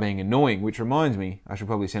without being annoying, which reminds me, I should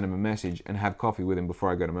probably send him a message and have coffee with him before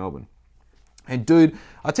I go to Melbourne. And dude,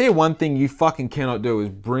 I'll tell you one thing you fucking cannot do is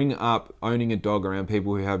bring up owning a dog around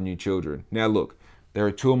people who have new children. Now look, there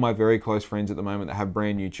are two of my very close friends at the moment that have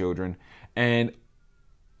brand new children. And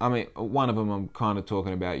I mean, one of them I'm kind of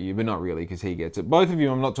talking about you, but not really because he gets it. Both of you,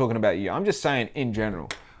 I'm not talking about you. I'm just saying in general.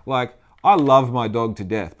 Like, I love my dog to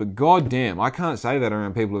death, but goddamn, I can't say that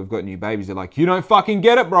around people who've got new babies. They're like, you don't fucking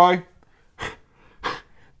get it, bro.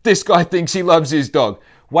 This guy thinks he loves his dog.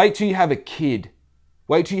 Wait till you have a kid.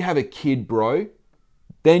 Wait till you have a kid, bro.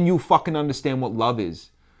 Then you'll fucking understand what love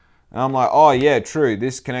is. And I'm like, oh yeah, true.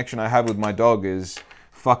 This connection I have with my dog is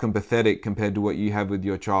fucking pathetic compared to what you have with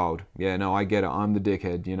your child. Yeah, no, I get it. I'm the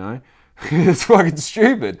dickhead, you know? It's fucking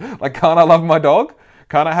stupid. Like, can't I love my dog?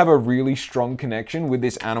 Can't I have a really strong connection with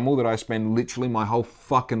this animal that I spend literally my whole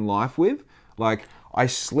fucking life with? Like, I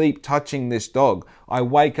sleep touching this dog. I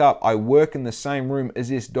wake up, I work in the same room as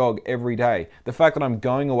this dog every day. The fact that I'm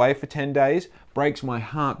going away for 10 days breaks my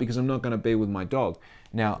heart because I'm not going to be with my dog.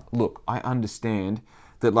 Now, look, I understand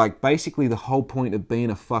that like basically the whole point of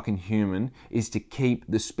being a fucking human is to keep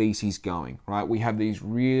the species going, right? We have these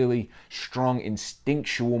really strong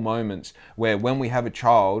instinctual moments where when we have a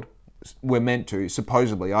child, we're meant to,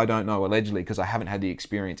 supposedly, I don't know, allegedly, because I haven't had the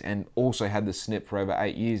experience and also had the snip for over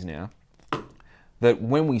 8 years now, that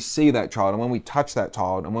when we see that child and when we touch that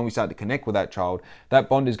child and when we start to connect with that child, that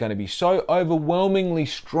bond is going to be so overwhelmingly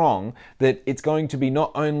strong that it's going to be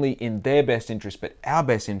not only in their best interest, but our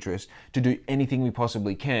best interest to do anything we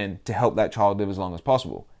possibly can to help that child live as long as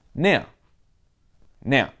possible. Now,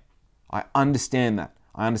 I understand that.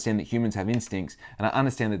 I understand that humans have instincts, and I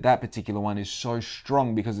understand that that particular one is so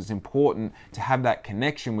strong because it's important to have that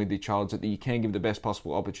connection with your child so that you can give the best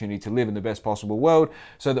possible opportunity to live in the best possible world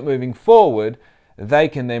so that moving forward, they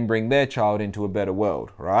can then bring their child into a better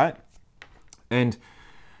world, right? And,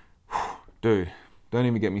 dude, don't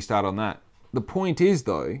even get me started on that. The point is,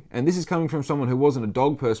 though, and this is coming from someone who wasn't a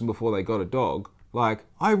dog person before they got a dog, like,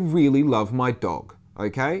 I really love my dog.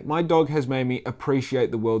 Okay? My dog has made me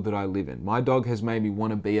appreciate the world that I live in. My dog has made me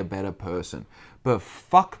want to be a better person. But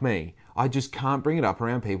fuck me, I just can't bring it up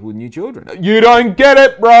around people with new children. You don't get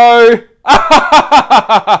it, bro!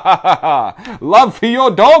 Love for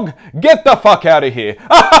your dog? Get the fuck out of here.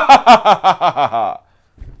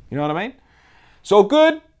 You know what I mean? It's all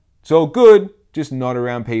good. It's all good. Just not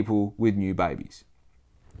around people with new babies.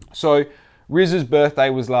 So, Riz's birthday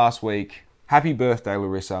was last week. Happy birthday,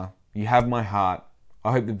 Larissa. You have my heart.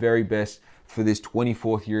 I hope the very best for this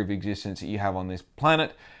 24th year of existence that you have on this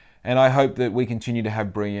planet. And I hope that we continue to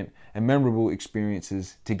have brilliant and memorable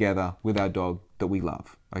experiences together with our dog that we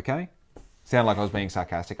love. Okay? Sound like I was being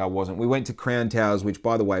sarcastic. I wasn't. We went to Crown Towers, which,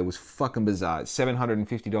 by the way, was fucking bizarre. It's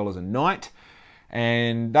 $750 a night.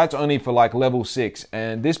 And that's only for like level 6.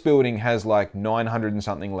 And this building has like 900 and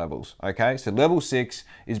something levels. Okay? So level 6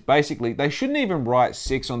 is basically, they shouldn't even write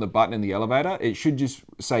 6 on the button in the elevator. It should just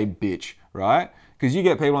say bitch, right? Because you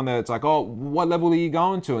get people on there, it's like, oh, what level are you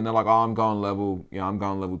going to? And they're like, oh, I'm going level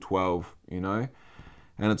 12, you know?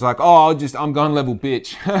 And it's like, oh, I'm going level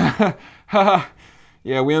bitch.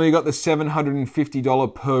 Yeah, we only got the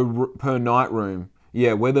 $750 per night room.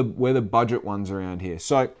 Yeah, we're the budget ones around here.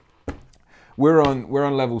 So we're on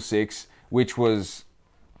level 6, which was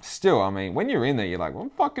still, I mean, when you're in there, you're like, well,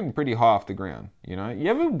 I'm fucking pretty high off the ground, you know?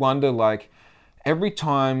 You ever wonder, like, every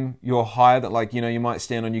time you're higher, that like, you know, you might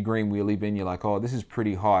stand on your green wheelie bin, you're like, oh, this is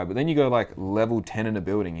pretty high. But then you go like level 10 in a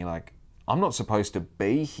building, you're like, I'm not supposed to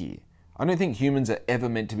be here. I don't think humans are ever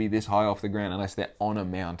meant to be this high off the ground unless they're on a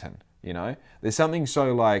mountain, you know? There's something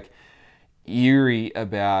so like eerie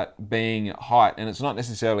about being at height, and it's not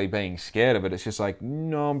necessarily being scared of it. It's just like,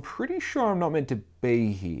 no, I'm pretty sure I'm not meant to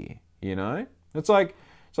be here, you know? It's like,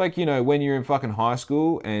 you know, when you're in fucking high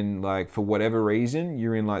school and like for whatever reason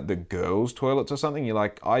you're in like the girls' toilets or something, you're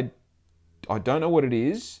like, I don't know what it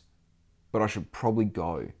is, but I should probably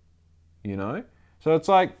go, you know? So it's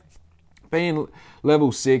like being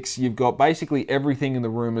level 6, you've got basically everything in the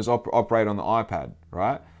room is operate on the iPad,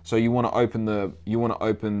 right? So you want to open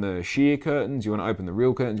the sheer curtains, you want to open the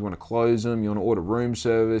real curtains, you want to close them, you want to order room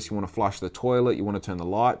service, you want to flush the toilet, you want to turn the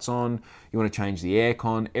lights on, you want to change the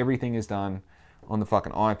aircon. Everything is done on the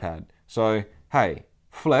fucking iPad. So, hey,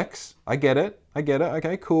 flex, I get it,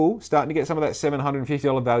 okay, cool. Starting to get some of that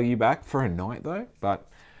 $750 value back for a night though. But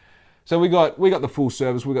so we got the full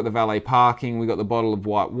service, we got the valet parking, we got the bottle of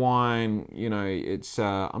white wine, you know, it's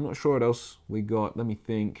I'm not sure what else we got, let me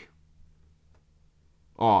think.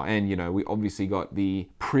 Oh, and you know, we obviously got the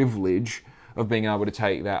privilege of being able to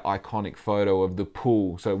take that iconic photo of the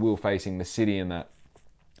pool, so we were facing the city and that.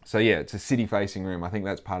 So yeah, it's a city facing room. I think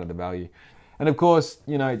that's part of the value. And of course,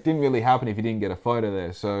 you know, it didn't really happen if you didn't get a photo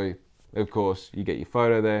there. So, of course, you get your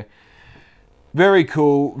photo there. Very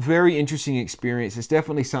cool, very interesting experience. It's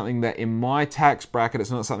definitely something that in my tax bracket,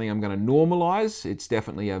 it's not something I'm going to normalize. It's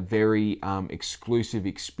definitely a very exclusive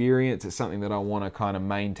experience. It's something that I want to kind of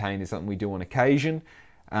maintain. It's something we do on occasion.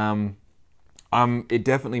 It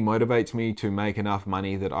definitely motivates me to make enough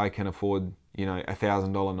money that I can afford, you know,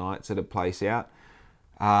 $1,000 nights at a place out.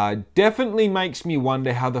 Definitely makes me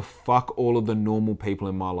wonder how the fuck all of the normal people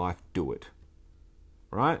in my life do it,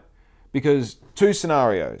 right? Because two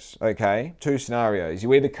scenarios, okay? Two scenarios.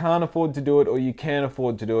 You either can't afford to do it or you can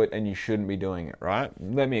afford to do it and you shouldn't be doing it, right?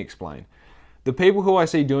 Let me explain. The people who I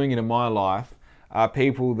see doing it in my life are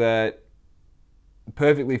people that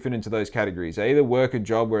perfectly fit into those categories. They either work a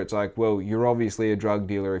job where it's like, well, you're obviously a drug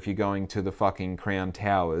dealer if you're going to the fucking Crown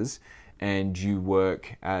Towers and you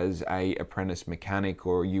work as a apprentice mechanic,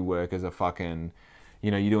 or you work as a fucking,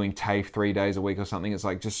 you're doing TAFE 3 days a week or something. It's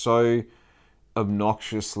like just so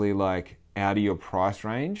obnoxiously like out of your price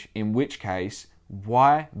range, in which case,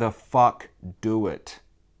 why the fuck do it?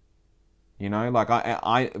 Like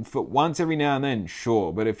I for once every now and then,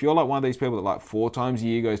 sure. But if you're like one of these people that like 4 times a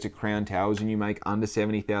year goes to Crown Towers and you make under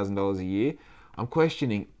 $70,000 a year, I'm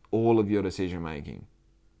questioning all of your decision making.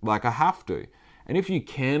 Like I have to. And if you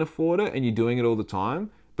can afford it and you're doing it all the time,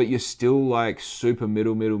 but you're still like super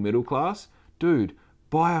middle class, dude,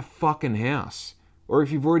 buy a fucking house. Or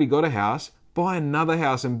if you've already got a house, buy another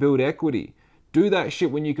house and build equity. Do that shit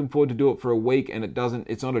when you can afford to do it for a week and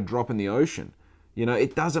it's not a drop in the ocean.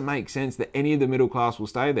 It doesn't make sense that any of the middle class will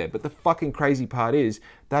stay there. But the fucking crazy part is,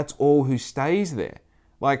 that's all who stays there.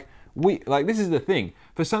 This is the thing.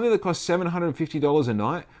 For something that costs $750 a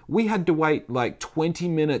night, we had to wait like 20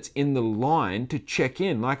 minutes in the line to check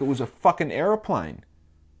in like it was a fucking airplane.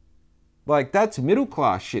 Like, that's middle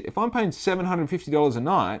class shit. If I'm paying $750 a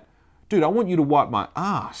night, dude, I want you to wipe my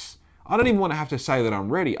ass. I don't even want to have to say that I'm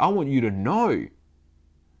ready. I want you to know.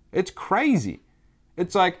 It's crazy.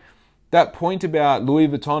 It's like that point about Louis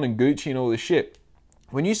Vuitton and Gucci and all this shit.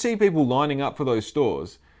 When you see people lining up for those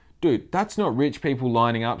stores, dude, that's not rich people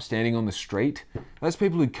lining up standing on the street. That's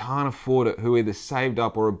people who can't afford it, who either saved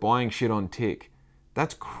up or are buying shit on tick.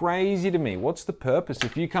 That's crazy to me. What's the purpose?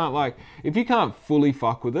 If you can't fully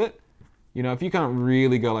fuck with it, if you can't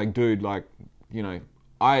really go like, dude, like,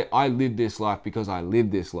 I live this life because I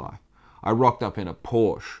live this life. I rocked up in a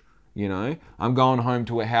Porsche. I'm going home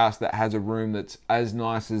to a house that has a room that's as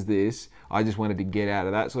nice as this. I just wanted to get out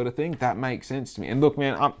of that sort of thing. That makes sense to me. And look,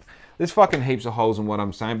 man, there's fucking heaps of holes in what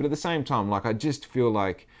I'm saying, but at the same time, like, I just feel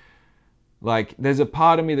like there's a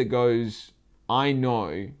part of me that goes, I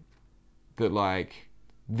know that like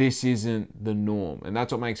this isn't the norm, and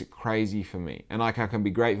that's what makes it crazy for me. And like, I can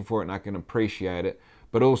be grateful for it and I can appreciate it,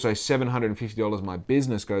 but also $750 my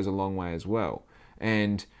business goes a long way as well.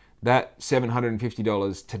 And that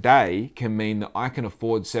 $750 today can mean that I can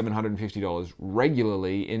afford $750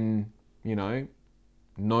 regularly in,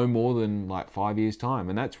 no more than like 5 years' time.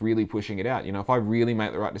 And that's really pushing it out. If I really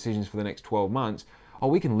make the right decisions for the next 12 months,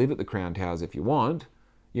 we can live at the Crown Towers if you want.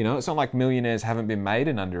 It's not like millionaires haven't been made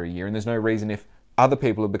in under a year, and there's no reason if other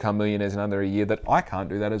people have become millionaires in under a year that I can't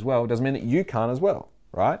do that as well. It doesn't mean that you can't as well,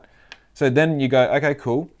 right? So then you go, okay,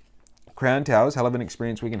 cool. Crown Towers, hell of an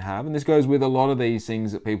experience we can have. And this goes with a lot of these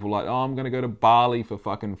things that people are like, I'm going to go to Bali for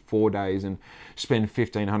fucking 4 days and spend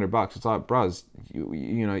 $1,500. It's like, bruz,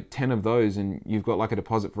 10 of those and you've got like a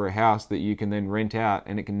deposit for a house that you can then rent out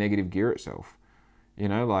and it can negative gear itself.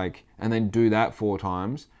 And then do that 4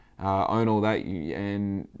 times, own all that,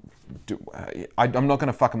 and I'm not going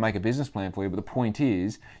to fucking make a business plan for you, but the point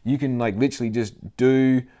is, you can like literally just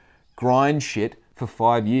grind shit for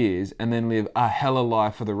 5 years and then live a hella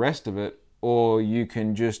life for the rest of it, or you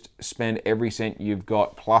can just spend every cent you've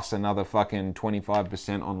got plus another fucking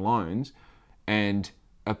 25% on loans and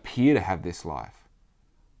appear to have this life.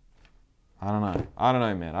 I don't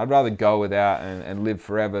know, man. I'd rather go without and live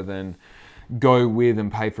forever than go with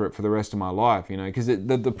and pay for it for the rest of my life, because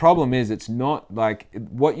the problem is, it's not like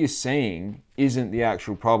what you're seeing isn't the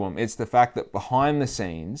actual problem. It's the fact that behind the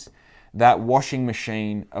scenes, that washing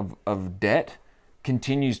machine of debt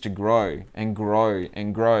continues to grow and grow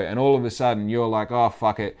and grow. And all of a sudden you're like, oh,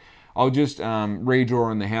 fuck it. I'll just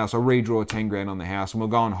redraw on the house. I'll redraw 10 grand on the house and we'll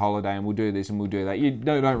go on holiday and we'll do this and we'll do that. You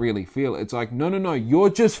don't really feel it. It's like, no.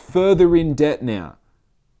 You're just further in debt now.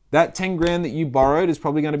 That 10 grand that you borrowed is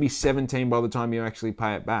probably going to be 17 by the time you actually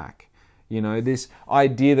pay it back. This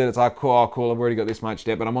idea that it's like, cool, I've already got this much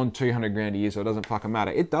debt, but I'm on 200 grand a year, so it doesn't fucking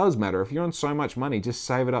matter. It does matter. If you're on so much money, just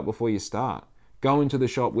save it up before you start. Go into the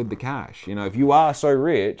shop with the cash. If you are so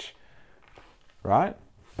rich, right?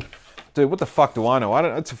 Dude, what the fuck do I know?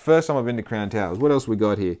 It's the first time I've been to Crown Towers. What else we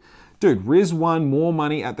got here? Dude, Riz won more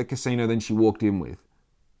money at the casino than she walked in with.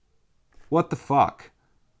 What the fuck?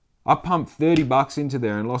 I pumped $30 into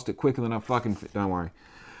there and lost it quicker than I fucking... Don't worry.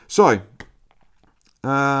 So,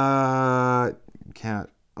 count.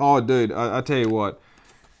 Oh, dude, I tell you what.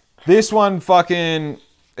 This one fucking...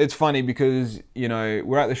 It's funny because,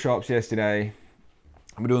 we're at the shops yesterday.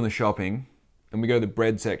 We're doing the shopping. And we go to the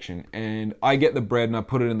bread section. And I get the bread and I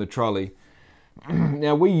put it in the trolley.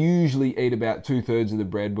 Now, we usually eat about 2/3 of the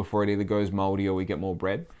bread before it either goes moldy or we get more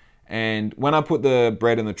bread. And when I put the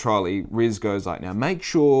bread in the trolley, Riz goes like, now make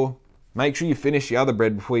sure you finish the other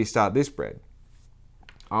bread before you start this bread.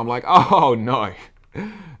 I'm like, oh, no.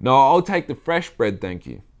 No, I'll take the fresh bread, thank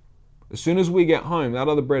you. As soon as we get home, that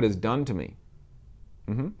other bread is done to me.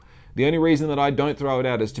 The only reason that I don't throw it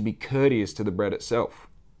out is to be courteous to the bread itself.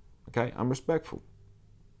 Okay, I'm respectful.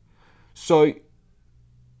 So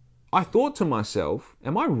I thought to myself,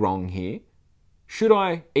 am I wrong here? Should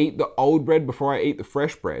I eat the old bread before I eat the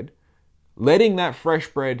fresh bread, letting that fresh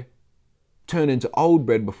bread turn into old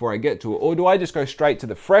bread before I get to it? Or do I just go straight to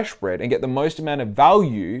the fresh bread and get the most amount of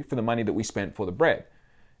value for the money that we spent for the bread?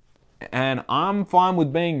 And I'm fine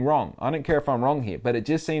with being wrong. I don't care if I'm wrong here, but it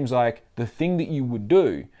just seems like the thing that you would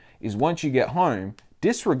do is once you get home,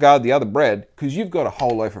 disregard the other bread because you've got a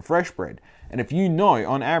whole loaf of fresh bread. And if you know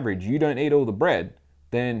on average you don't eat all the bread,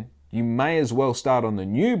 then you may as well start on the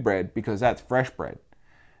new bread because that's fresh bread.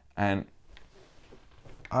 And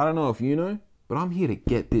I don't know if you know, but I'm here to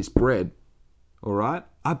get this bread. All right?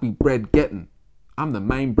 I be bread getting. I'm the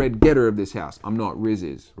main bread getter of this house. I'm not, Riz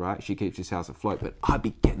is, right? She keeps this house afloat, but I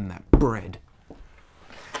be getting that bread.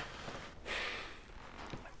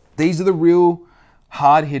 These are the real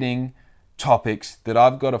hard-hitting topics that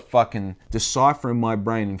I've got to fucking decipher in my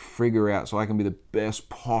brain and figure out so I can be the best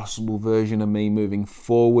possible version of me moving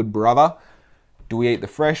forward, brother. Do we eat the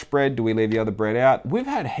fresh bread? Do we leave the other bread out? We've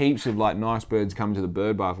had heaps of like nice birds come to the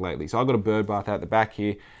bird bath lately. So I've got a bird bath out the back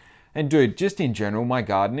here. And dude, just in general, my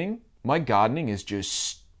gardening is just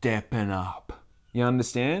stepping up. You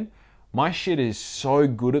understand? My shit is so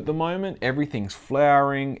good at the moment. Everything's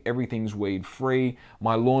flowering, everything's weed free.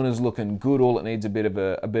 My lawn is looking good. All it needs a bit of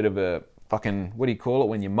a fucking, what do you call it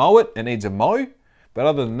when you mow it? It needs a mow. But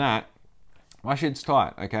other than that, my shit's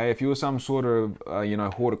tight, okay? If you were some sort of,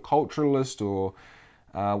 horticulturalist or,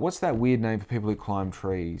 what's that weird name for people who climb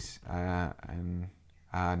trees?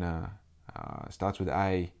 Starts with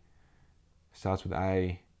A.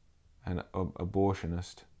 An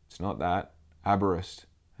abortionist. It's not that. Arborist.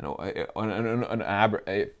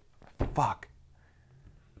 Fuck.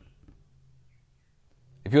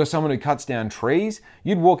 If you're someone who cuts down trees,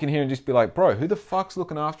 you'd walk in here and just be like, bro, who the fuck's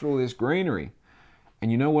looking after all this greenery?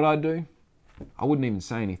 And you know what I'd do? I wouldn't even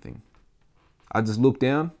say anything. I'd just look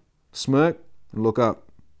down, smirk, and look up.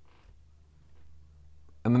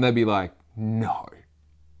 And then they'd be like, no.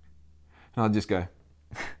 And I'd just go,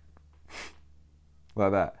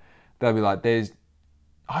 like that. They'd be like,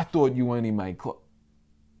 I thought you only made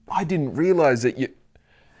I didn't realize that you...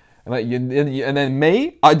 And then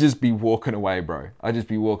me, I'd just be walking away, bro. I'd just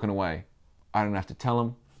be walking away. I don't have to tell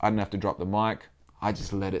them. I don't have to drop the mic. I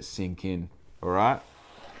just let it sink in, all right?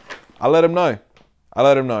 I let them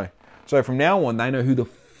know. So from now on, they know who the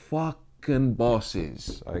fucking boss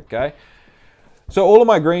is, okay? So all of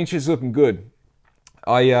my green shit's looking good.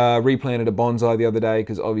 I replanted a bonsai the other day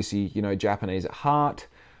because obviously, Japanese at heart.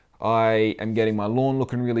 I am getting my lawn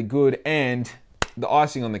looking really good, and the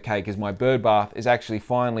icing on the cake is my bird bath is actually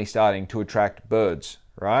finally starting to attract birds,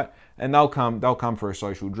 right? And they'll come for a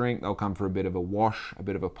social drink. They'll come for a bit of a wash, a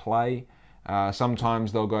bit of a play.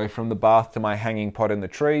 Sometimes they'll go from the bath to my hanging pot in the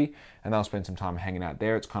tree, and they'll spend some time hanging out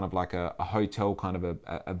there. It's kind of like a hotel, kind of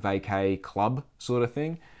a vacay club sort of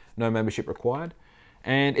thing. No membership required.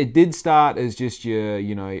 And it did start as just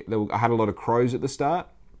I had a lot of crows at the start,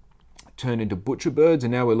 turned into butcher birds,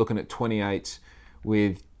 and now we're looking at 28s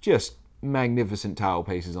with just magnificent tail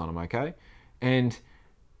pieces on them, okay? And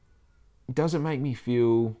does it make me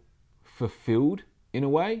feel fulfilled in a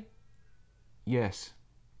way? Yes,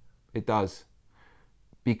 it does.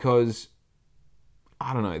 Because,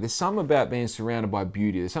 I don't know, there's something about being surrounded by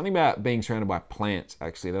beauty. There's something about being surrounded by plants,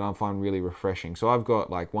 actually, that I find really refreshing. So I've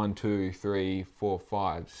got like 1, 2, 3, 4,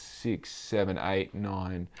 5, 6, 7, 8,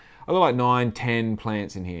 9. I've got like 9, 10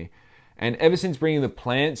 plants in here. And ever since bringing the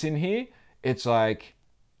plants in here, it's like,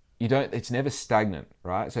 it's never stagnant,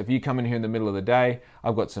 right? So if you come in here in the middle of the day,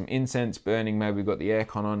 I've got some incense burning, maybe we've got the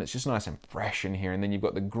aircon on, it's just nice and fresh in here. And then you've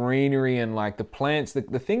got the greenery and like the plants.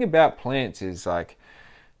 The thing about plants is like,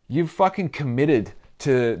 you've fucking committed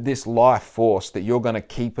to this life force that you're going to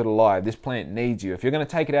keep it alive. This plant needs you. If you're going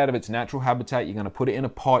to take it out of its natural habitat, you're going to put it in a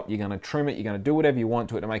pot, you're going to trim it, you're going to do whatever you want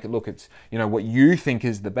to it to make it look, it's, what you think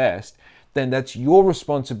is the best, then that's your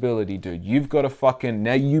responsibility, dude. You've got to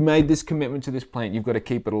now you made this commitment to this plant, you've got to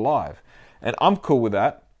keep it alive. And I'm cool with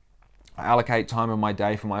that. I allocate time in my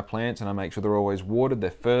day for my plants, and I make sure they're always watered, they're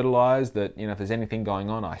fertilized, that, if there's anything going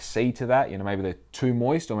on, I see to that. Maybe they're too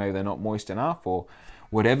moist, or maybe they're not moist enough, or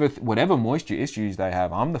whatever moisture issues they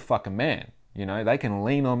have, I'm the fucking man. They can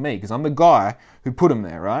lean on me because I'm the guy who put them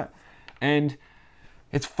there, right? And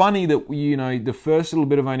it's funny that, the first little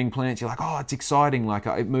bit of owning plants, you're like, oh, it's exciting. Like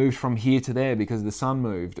it moved from here to there because the sun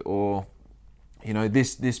moved, or,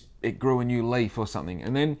 it grew a new leaf or something.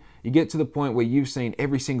 And then you get to the point where you've seen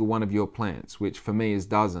every single one of your plants, which for me is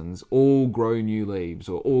dozens, all grow new leaves,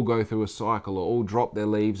 or all go through a cycle, or all drop their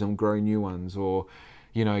leaves and grow new ones, or,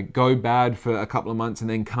 go bad for a couple of months and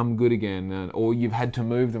then come good again, or you've had to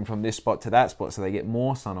move them from this spot to that spot so they get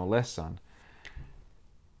more sun or less sun.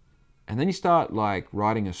 And then you start like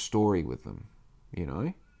writing a story with them,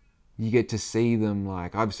 You get to see them,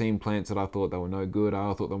 like, I've seen plants that I thought they were no good,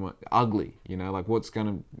 I thought they were ugly, like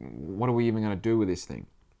what are we even going to do with this thing?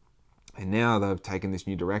 And now they've taken this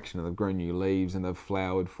new direction and they've grown new leaves and they've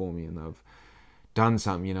flowered for me and they've done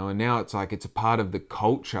something, and now it's like it's a part of the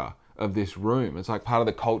culture of this room. It's like part of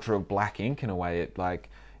the culture of black ink in a way. It like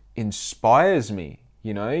inspires me.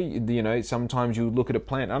 Sometimes you look at a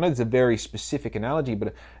plant. I know it's a very specific analogy,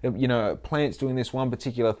 but a plant's doing this one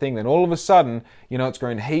particular thing. Then all of a sudden, it's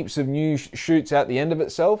growing heaps of new shoots out the end of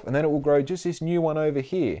itself, and then it will grow just this new one over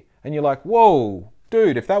here. And you're like, whoa,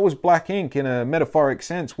 dude! If that was black ink in a metaphoric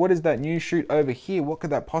sense, what is that new shoot over here? What could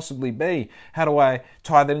that possibly be? How do I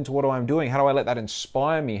tie that into what I'm doing? How do I let that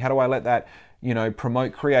inspire me? How do I let that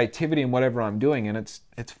promote creativity in whatever I'm doing? And it's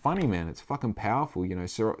funny, man. It's fucking powerful.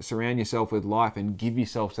 Surround yourself with life and give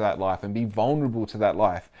yourself to that life and be vulnerable to that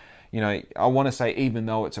life. I want to say, even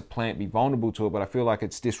though it's a plant, be vulnerable to it, but I feel like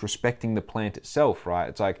it's disrespecting the plant itself, right?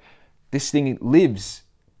 It's like, this thing lives.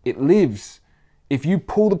 It lives. If you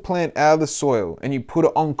pull the plant out of the soil and you put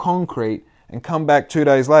it on concrete and come back 2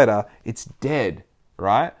 days later, it's dead,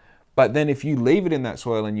 right? But then if you leave it in that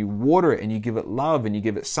soil and you water it and you give it love and you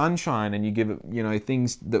give it sunshine and you give it,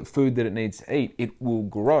 food that it needs to eat, it will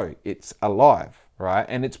grow. It's alive, right?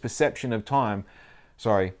 And its perception of time,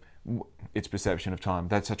 that's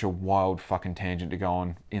such a wild fucking tangent to go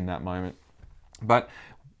on in that moment. But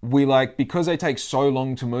because they take so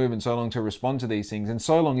long to move and so long to respond to these things, and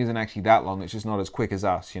so long isn't actually that long, it's just not as quick as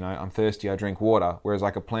us, I'm thirsty, I drink water. Whereas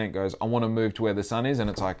like a plant goes, I want to move to where the sun is, and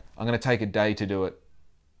it's like, I'm going to take a day to do it.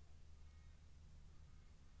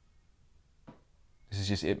 This is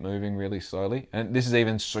just it moving really slowly. And this is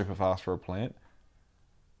even super fast for a plant.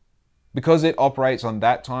 Because it operates on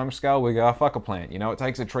that time scale, we go, fuck a plant. It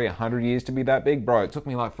takes a tree 100 years to be that big. Bro, it took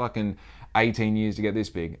me like fucking 18 years to get this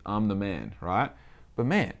big. I'm the man, right? But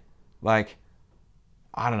man, like,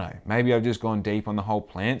 I don't know. Maybe I've just gone deep on the whole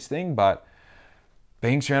plants thing, but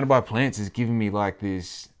being surrounded by plants is giving me like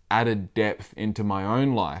this added depth into my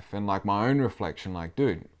own life and like my own reflection. Like,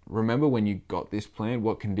 dude, remember when you got this plant,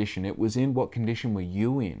 what condition it was in? What condition were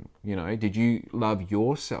you in? Did you love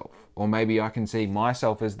yourself? Or maybe I can see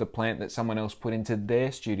myself as the plant that someone else put into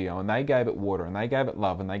their studio and they gave it water and they gave it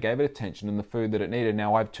love and they gave it attention and the food that it needed.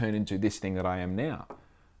 Now I've turned into this thing that I am now,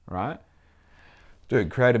 right? Dude,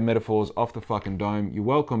 creative metaphors off the fucking dome. You're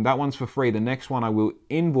welcome. That one's for free. The next one I will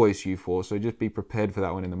invoice you for, so just be prepared for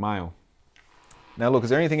that one in the mail. Now look, is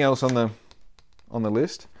there anything else on the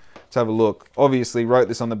list? Let's have a look. Obviously wrote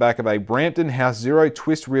this on the back of a Brampton House Zero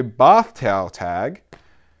Twist Rib bath towel tag.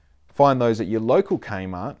 Find those at your local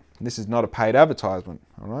Kmart. This is not a paid advertisement,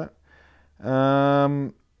 all right?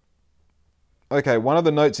 Okay, one of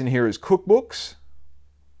the notes in here is cookbooks.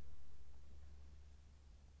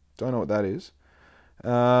 Don't know what that is.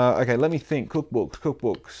 Okay, let me think.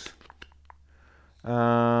 Cookbooks.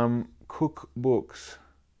 Cookbooks.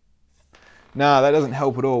 Nah, that doesn't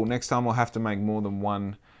help at all. Next time I'll have to make more than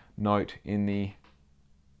one note on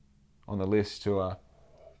the list to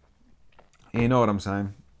you know what I'm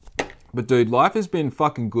saying. But dude, life has been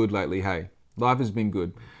fucking good lately, hey. Life has been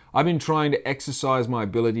good. I've been trying to exercise my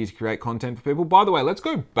ability to create content for people. By the way, let's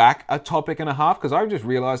go back a topic and a half, because I just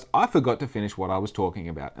realized I forgot to finish what I was talking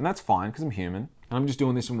about. And that's fine, because I'm human. And I'm just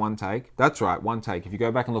doing this in one take. That's right, one take. If you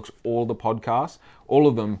go back and look at all the podcasts, all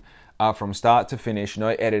of them are from start to finish, no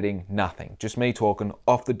editing, nothing. Just me talking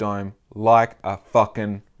off the dome like a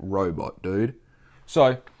fucking robot, dude.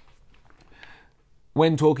 So,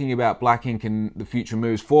 when talking about Black Ink and the future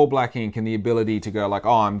moves for Black Ink and the ability to go like,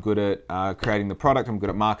 oh, I'm good at creating the product, I'm good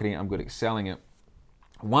at marketing, I'm good at selling it.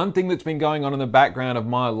 One thing that's been going on in the background of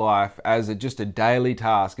my life as just a daily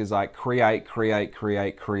task is like create.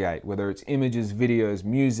 Whether it's images, videos,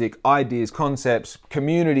 music, ideas, concepts,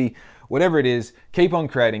 community, whatever it is, keep on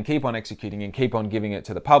creating, keep on executing, and keep on giving it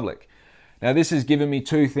to the public. Now, this has given me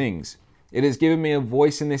two things. It has given me a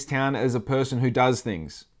voice in this town as a person who does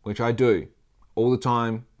things, which I do all the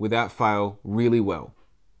time, without fail, really well,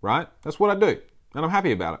 right? That's what I do, and I'm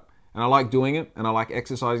happy about it. And I like doing it, and I like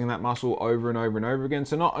exercising that muscle over and over and over again.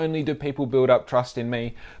 So not only do people build up trust in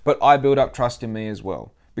me, but I build up trust in me as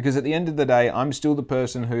well. Because at the end of the day, I'm still the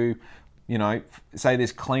person who, say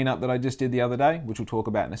this cleanup that I just did the other day, which we'll talk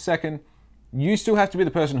about in a second, you still have to be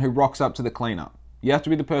the person who rocks up to the cleanup. You have to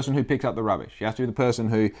be the person who picks up the rubbish. You have to be the person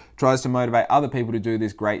who tries to motivate other people to do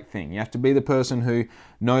this great thing. You have to be the person who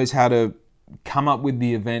knows how to come up with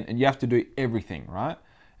the event, and you have to do everything, right?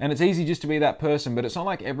 And it's easy just to be that person, but it's not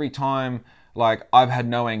like every time like I've had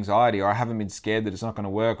no anxiety or I haven't been scared that it's not going to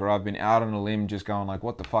work or I've been out on a limb just going like,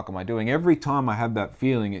 what the fuck am I doing? Every time I have that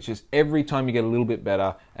feeling, it's just every time you get a little bit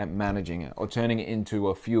better at managing it or turning it into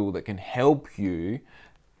a fuel that can help you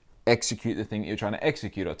execute the thing that you're trying to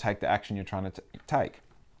execute or take the action you're trying to take.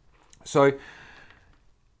 So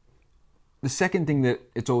the second thing that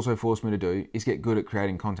it's also forced me to do is get good at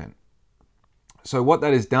creating content. So what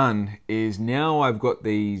that has done is now I've got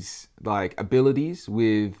these like abilities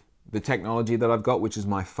with the technology that I've got, which is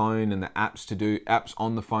my phone and the apps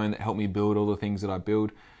on the phone that help me build all the things that I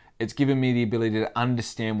build. It's given me the ability to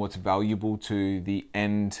understand what's valuable to the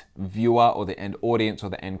end viewer or the end audience or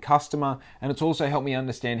the end customer. And it's also helped me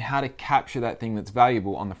understand how to capture that thing that's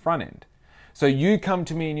valuable on the front end. So you come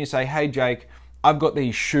to me and you say, hey Jake, I've got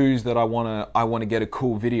these shoes that I want to get a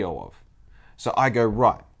cool video of. So I go,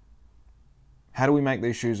 right, how do we make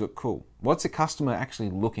these shoes look cool? What's a customer actually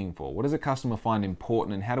looking for? What does a customer find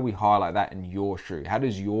important, and how do we highlight that in your shoe? How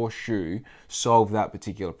does your shoe solve that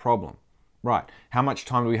particular problem? Right, how much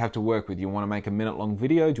time do we have to work with? Do you want to make a minute-long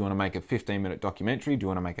video? Do you want to make a 15-minute documentary? Do you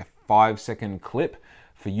want to make a 5-second clip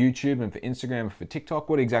for YouTube and for Instagram and for TikTok?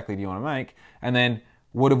 What exactly do you want to make? And then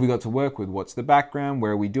what have we got to work with? What's the background?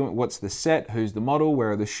 Where are we doing? What's the set? Who's the model?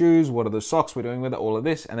 Where are the shoes? What are the socks we're doing with it? All of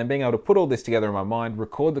this. And then being able to put all this together in my mind,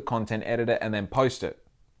 record the content, edit it, and then post it.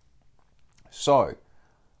 So,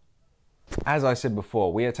 as I said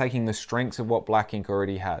before, we are taking the strengths of what Black Ink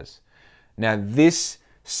already has. Now, this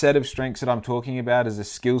set of strengths that I'm talking about is a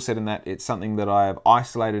skill set in that it's something that I have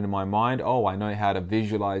isolated in my mind. Oh, I know how to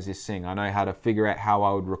visualize this thing. I know how to figure out how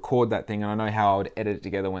I would record that thing, and I know how I would edit it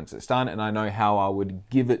together once it's done, and I know how I would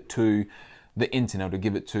give it to the internet or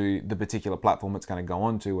give it to the particular platform it's going to go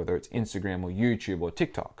on to, whether it's Instagram or YouTube or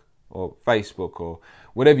TikTok or Facebook or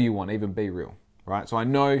whatever you want, even Be Real, right? So I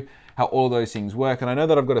know how all those things work, and I know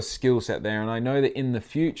that I've got a skill set there, and I know that in the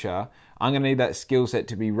future I'm going to need that skill set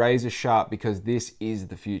to be razor sharp because this is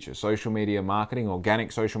the future. Social media marketing,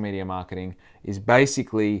 organic social media marketing is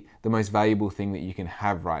basically the most valuable thing that you can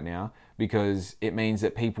have right now because it means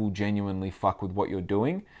that people genuinely fuck with what you're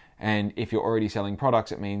doing. And if you're already selling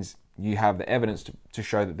products, it means you have the evidence to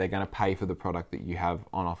show that they're going to pay for the product that you have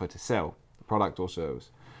on offer to sell, product or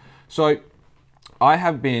service. So I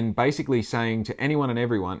have been basically saying to anyone and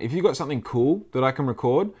everyone, if you've got something cool that I can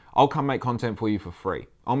record, I'll come make content for you for free.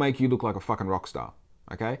 I'll make you look like a fucking rock star,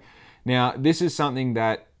 okay? Now, this is something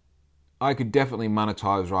that I could definitely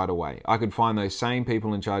monetize right away. I could find those same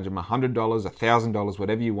people and charge them $100, $1,000,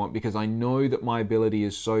 whatever you want, because I know that my ability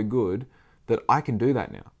is so good that I can do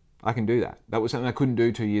that now. I can do that. That was something I couldn't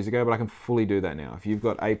do 2 years ago, but I can fully do that now. If you've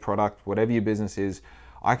got a product, whatever your business is,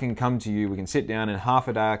 I can come to you, we can sit down in half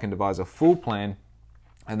a day, I can devise a full plan,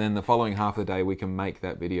 and then the following half of the day we can make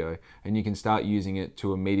that video and you can start using it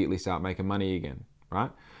to immediately start making money again,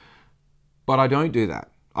 right? But I don't do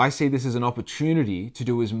that. I see this as an opportunity to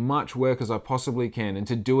do as much work as I possibly can and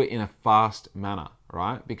to do it in a fast manner,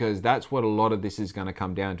 right? Because that's what a lot of this is going to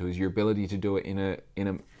come down to, is your ability to do it in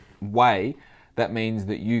a way that means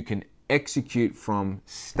that you can execute from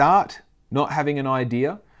start, not having an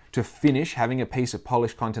idea, to finish having a piece of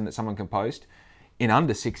polished content that someone can post in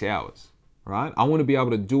under 6 hours, right? I want to be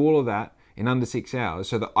able to do all of that in under 6 hours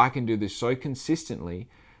so that I can do this so consistently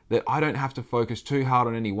that I don't have to focus too hard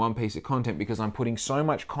on any one piece of content because I'm putting so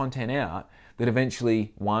much content out that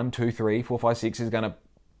eventually 1, 2, 3, 4, 5, 6 is going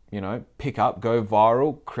to, pick up, go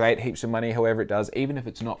viral, create heaps of money, however it does. Even if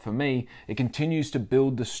it's not for me, it continues to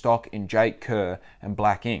build the stock in Jake Kerr and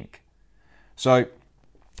Black Ink. So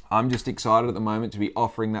I'm just excited at the moment to be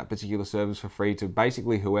offering that particular service for free to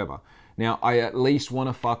basically whoever. Now, I at least want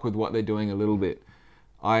to fuck with what they're doing a little bit.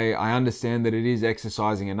 I understand that it is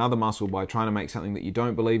exercising another muscle by trying to make something that you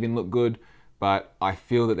don't believe in look good, but I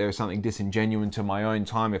feel that there is something disingenuous to my own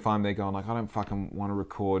time if I'm there going like, I don't fucking want to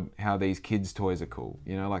record how these kids' toys are cool.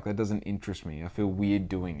 Like that doesn't interest me. I feel weird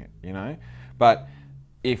doing it, But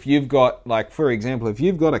if you've got, like, for example, if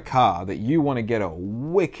you've got a car that you want to get a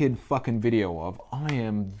wicked fucking video of, I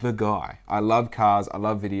am the guy. I love cars. I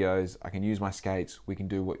love videos. I can use my skates. We can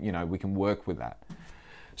do what, we can work with that.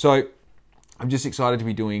 So I'm just excited to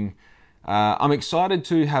be doing, I'm excited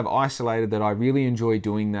to have isolated that I really enjoy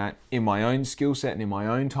doing that in my own skill set and in my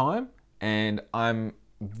own time. And I'm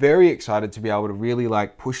very excited to be able to really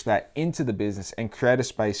push that into the business and create a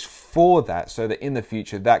space for that so that in the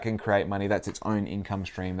future that can create money. That's its own income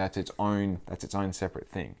stream. That's its own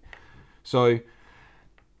separate thing. So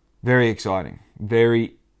very exciting.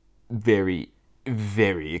 Very, very,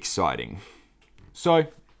 very exciting. So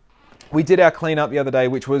we did our cleanup the other day,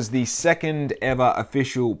 which was the second ever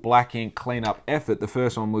official Black Ink cleanup effort. The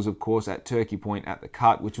first one was, of course, at Turkey Point at the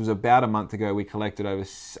Cut, which was about a month ago. We collected over,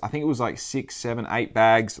 I think it was like 6, 7, 8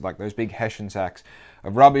 bags, like those big Hessian sacks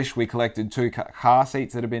of rubbish. We collected 2 car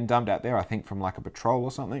seats that had been dumped out there, I think from like a patrol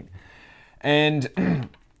or something. And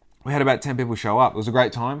we had about 10 people show up. It was a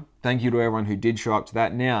great time. Thank you to everyone who did show up to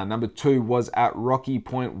that. Now, number 2 was at Rocky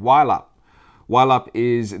Point Wailup. Wailup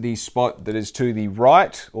is the spot that is to the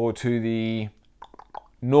right or to the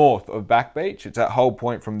north of Back Beach. It's at Whole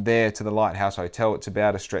Point from there to the Lighthouse Hotel. It's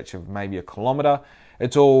about a stretch of maybe a kilometre.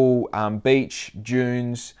 It's all beach,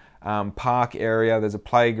 dunes, park area. There's a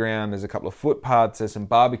playground. There's a couple of footpaths. There's some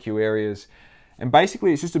barbecue areas. And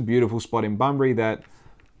basically, it's just a beautiful spot in Bunbury that,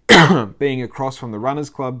 being across from the Runners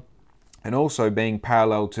Club and also being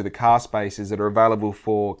parallel to the car spaces that are available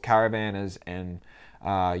for caravanners and,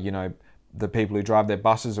 the people who drive their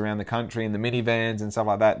buses around the country and the minivans and stuff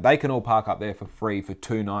like that, they can all park up there for free for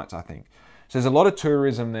 2 nights, I think. So there's a lot of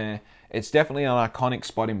tourism there. It's definitely an iconic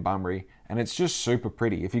spot in Bunbury, and it's just super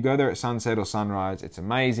pretty. If you go there at sunset or sunrise, it's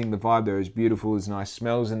amazing. The vibe there is beautiful. There's nice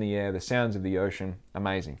smells in the air, the sounds of the ocean,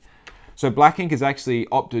 amazing. So Black Ink has actually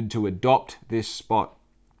opted to adopt this spot.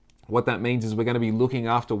 What that means is we're going to be looking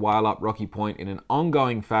after Wailup Rocky Point in an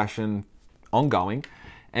ongoing fashion,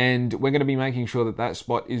 and we're going to be making sure that that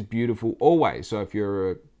spot is beautiful always. So if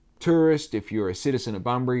you're a tourist, if you're a citizen of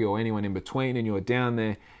Bunbury or anyone in between and you're down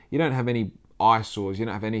there, you don't have any eyesores, you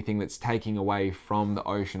don't have anything that's taking away from the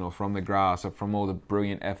ocean or from the grass or from all the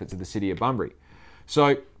brilliant efforts of the city of Bunbury.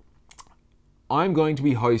 So I'm going to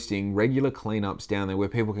be hosting regular cleanups down there where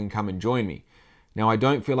people can come and join me. Now, I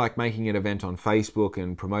don't feel like making an event on Facebook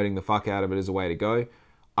and promoting the fuck out of it as a way to go.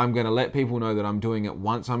 I'm going to let people know that I'm doing it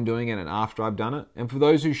once I'm doing it and after I've done it. And for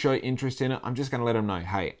those who show interest in it, I'm just going to let them know,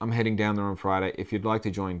 hey, I'm heading down there on Friday. If you'd like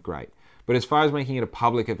to join, great. But as far as making it a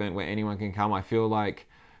public event where anyone can come, I feel like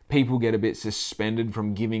people get a bit suspended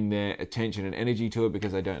from giving their attention and energy to it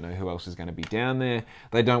because they don't know who else is going to be down there.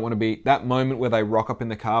 They don't want to be that moment where they rock up in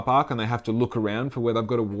the car park and they have to look around for where they've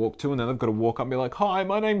got to walk to, and then they've got to walk up and be like, hi,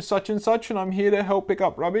 my name's such and such and I'm here to help pick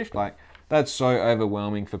up rubbish. Like, that's so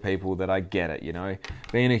overwhelming for people that I get it, you know.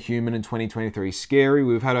 Being a human in 2023 is scary.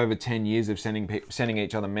 We've had over 10 years of sending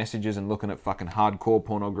each other messages and looking at fucking hardcore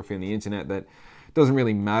pornography on the internet that doesn't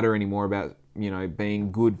really matter anymore about,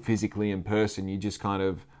 being good physically in person. You just kind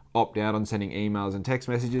of opt out on sending emails and text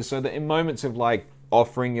messages, so that in moments of like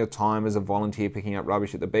offering your time as a volunteer picking up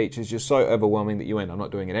rubbish at the beach is just so overwhelming that you end up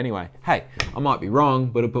not doing it anyway. Hey, I might be wrong,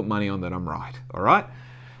 but I put money on that I'm right, all right?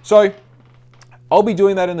 So I'll be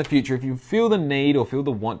doing that in the future. If you feel the need or feel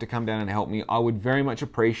the want to come down and help me, I would very much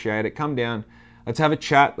appreciate it. Come down, let's have a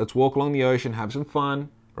chat, let's walk along the ocean, have some fun,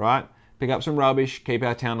 right? Pick up some rubbish, keep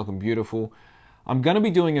our town looking beautiful. I'm going to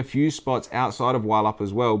be doing a few spots outside of Wailup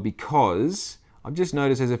as well because I've just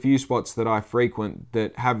noticed there's a few spots that I frequent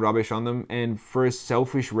that have rubbish on them, and for a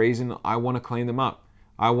selfish reason, I want to clean them up.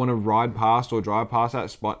 I want to ride past or drive past that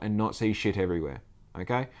spot and not see shit everywhere,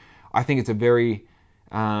 okay? I think it's a very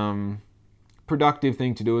productive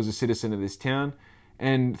thing to do as a citizen of this town,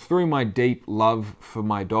 and through my deep love for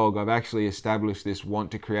my dog, I've actually established this want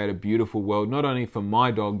to create a beautiful world, not only for my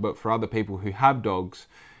dog, but for other people who have dogs,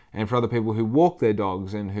 and for other people who walk their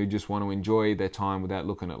dogs and who just want to enjoy their time without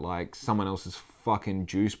looking at like someone else's fucking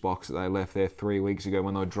juice box that they left there 3 weeks ago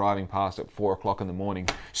when they were driving past at 4 o'clock in the morning,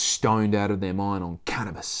 stoned out of their mind on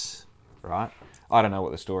cannabis, right? I don't know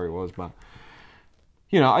what the story was, but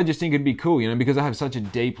I just think it'd be cool, because I have such a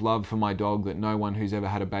deep love for my dog that no one who's ever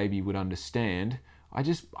had a baby would understand. I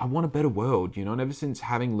want a better world, and ever since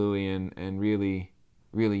having Louie and really,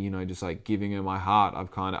 just like giving her my heart,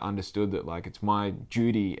 I've kind of understood that like it's my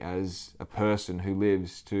duty as a person who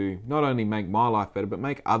lives to not only make my life better, but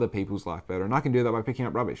make other people's life better. And I can do that by picking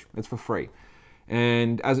up rubbish. It's for free.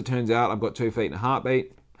 And as it turns out, I've got 2 feet and a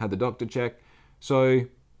heartbeat, had the doctor check. So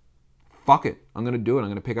fuck it, I'm going to do it. I'm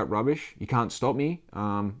going to pick up rubbish. You can't stop me.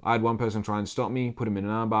 I had one person try and stop me, put him in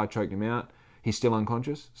an armbar, choked him out. He's still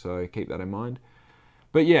unconscious, so keep that in mind.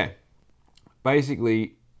 But yeah,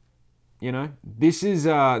 basically, this is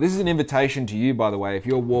an invitation to you, by the way. If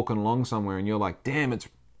you're walking along somewhere and you're like, damn, it's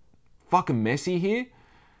fucking messy here,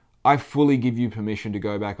 I fully give you permission to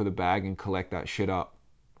go back with a bag and collect that shit up,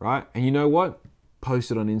 right? And you know what?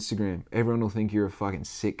 Post it on Instagram. Everyone will think you're a fucking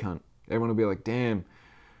sick cunt. Everyone will be like, damn,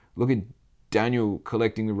 look at Daniel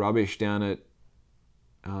collecting the rubbish down at,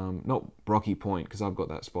 not Rocky Point, because I've got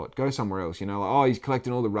that spot. Go somewhere else, he's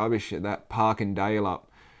collecting all the rubbish at that park in Daylup,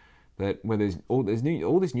 where there's all this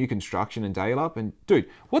new construction in Daylup. And dude,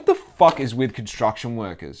 what the fuck is with construction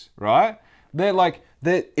workers, right?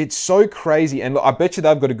 It's so crazy. And look, I bet you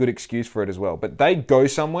they've got a good excuse for it as well. But they go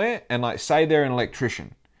somewhere and like, say they're an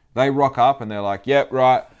electrician. They rock up and they're like, yep,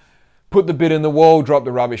 right. Put the bit in the wall, drop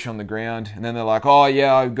the rubbish on the ground. And then they're like, oh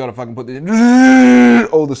yeah, I've got to fucking put this in.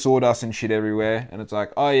 All the sawdust and shit everywhere. And it's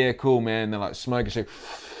like, oh yeah, cool, man. And they're like, smoke a cigarette.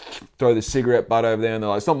 Throw the cigarette butt over there. And they're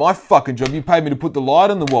like, it's not my fucking job. You paid me to put the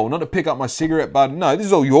light on the wall, not to pick up my cigarette butt. No, this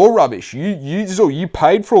is all your rubbish. This is all you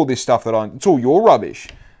paid for all this stuff it's all your rubbish.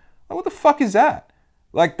 Like, what the fuck is that?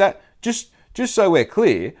 Like that, just so we're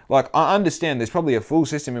clear, like I understand there's probably a full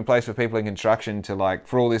system in place for people in construction to like,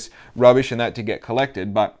 for all this rubbish and that to get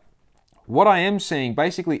collected. But what I am seeing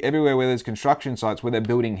basically everywhere where there's construction sites where they're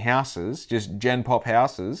building houses, just gen pop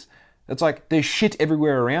houses, it's like there's shit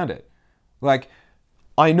everywhere around it. Like,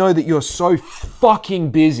 I know that you're so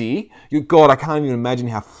fucking busy. God, I can't even imagine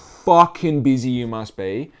how fucking busy you must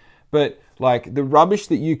be. But like the rubbish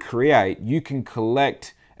that you create, you can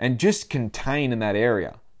collect and just contain in that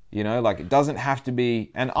area. You know, like it doesn't have to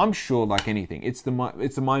be, and I'm sure like anything, it's the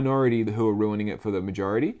minority who are ruining it for the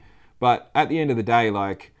majority. But at the end of the day,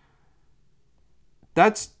 like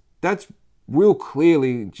that's real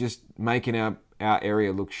clearly just making our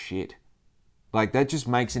area look shit. Like that just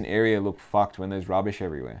makes an area look fucked when there's rubbish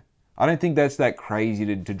everywhere. I don't think that's that crazy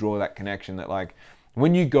to draw that connection that like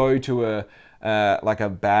when you go to a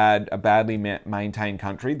badly maintained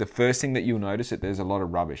country, the first thing that you'll notice that there's a lot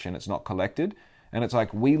of rubbish and it's not collected. And it's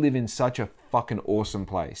like, we live in such a fucking awesome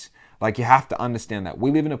place. Like you have to understand that.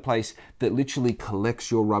 We live in a place that literally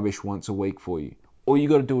collects your rubbish once a week for you. All you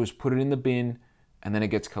got to do is put it in the bin and then it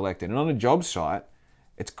gets collected. And on a job site,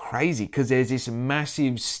 it's crazy because there's this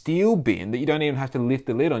massive steel bin that you don't even have to lift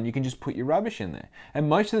the lid on. You can just put your rubbish in there. And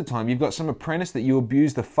most of the time, you've got some apprentice that you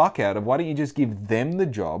abuse the fuck out of. Why don't you just give them the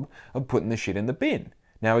job of putting the shit in the bin?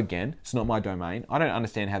 Now, again, it's not my domain. I don't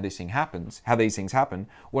understand how these things happen.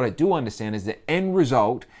 What I do understand is the end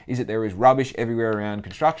result is that there is rubbish everywhere around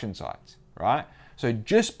construction sites, right? So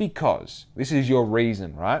just because this is your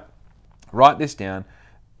reason, right? Write this down.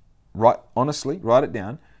 Honestly, write it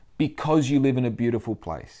down. Because you live in a beautiful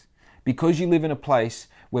place. Because you live in a place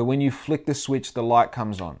where when you flick the switch, the light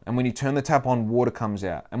comes on. And when you turn the tap on, water comes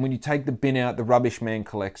out. And when you take the bin out, the rubbish man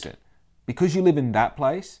collects it. Because you live in that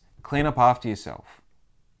place, clean up after yourself.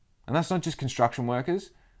 And that's not just construction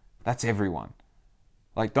workers. That's everyone.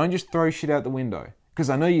 Like, don't just throw shit out the window.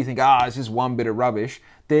 Because I know you think, it's just one bit of rubbish.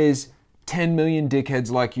 There's 10 million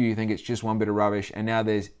dickheads like you think it's just one bit of rubbish. And now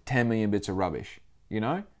there's 10 million bits of rubbish. You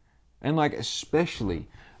know? And like, especially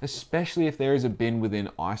if there is a bin within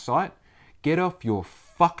eyesight, get off your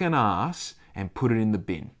fucking ass and put it in the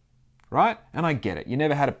bin, right? And I get it. You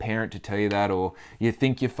never had a parent to tell you that, or you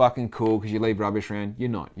think you're fucking cool because you leave rubbish around. You're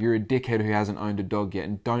not. You're a dickhead who hasn't owned a dog yet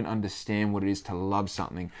and don't understand what it is to love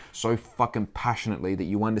something so fucking passionately that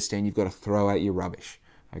you understand you've got to throw out your rubbish,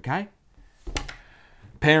 okay?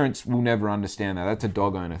 Parents will never understand that. That's a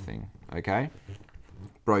dog owner thing, okay?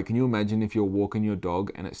 Bro, can you imagine if you're walking your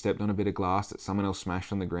dog and it stepped on a bit of glass that someone else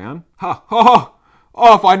smashed on the ground? If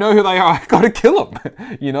I know who they are, I gotta kill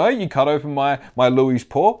them. You know, you cut open my Louis'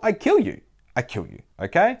 paw, I kill you,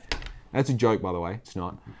 okay? That's a joke, by the way, it's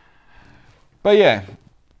not. But yeah,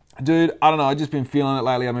 dude, I don't know, I've just been feeling it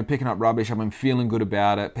lately. I've been picking up rubbish, I've been feeling good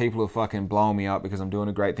about it. People are fucking blowing me up because I'm doing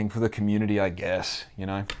a great thing for the community, I guess, you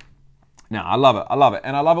know? No, I love it.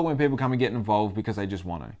 And I love it when people come and get involved because they just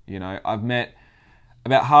want to, you know? I've met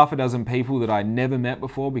about half a dozen people that I never met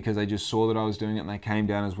before because they just saw that I was doing it and they came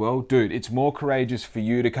down as well. Dude, it's more courageous for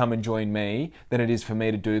you to come and join me than it is for me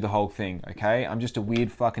to do the whole thing, okay? I'm just a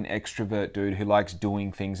weird fucking extrovert dude who likes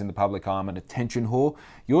doing things in the public eye. I'm an attention whore.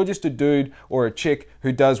 You're just a dude or a chick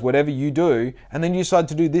who does whatever you do and then you decide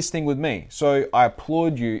to do this thing with me. So I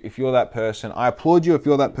applaud you if you're that person. I applaud you if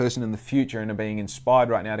you're that person in the future and are being inspired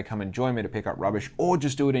right now to come and join me to pick up rubbish or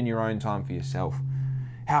just do it in your own time for yourself.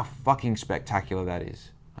 How fucking spectacular that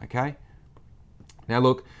is, okay? Now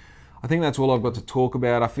look, I think that's all I've got to talk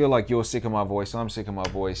about. I feel like you're sick of my voice. I'm sick of my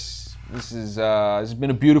voice. This has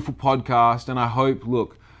been a beautiful podcast, and I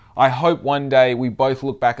hope one day we both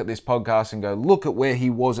look back at this podcast and go, look at where he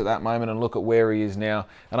was at that moment and look at where he is now.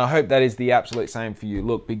 And I hope that is the absolute same for you.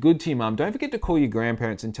 Look, be good to your mum. Don't forget to call your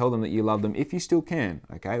grandparents and tell them that you love them if you still can,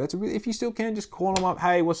 okay? If you still can, just call them up.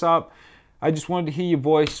 Hey, what's up? I just wanted to hear your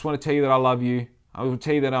voice. Just want to tell you that I love you. I will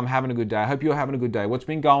tell you that I'm having a good day. I hope you're having a good day. What's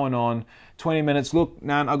been going on? 20 minutes. Look,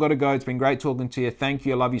 Nan, I got to go. It's been great talking to you. Thank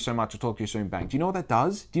you. I love you so much. I'll talk to you soon. Bang. Do you know what that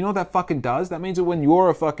does? Do you know what that fucking does? That means that when you're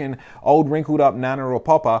a fucking old wrinkled up nana or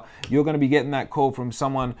papa, you're going to be getting that call from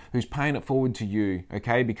someone who's paying it forward to you,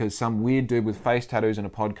 okay? Because some weird dude with face tattoos and a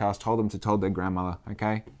podcast told them to tell their grandmother,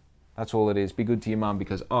 okay? That's all it is. Be good to your mum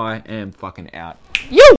because I am fucking out. You!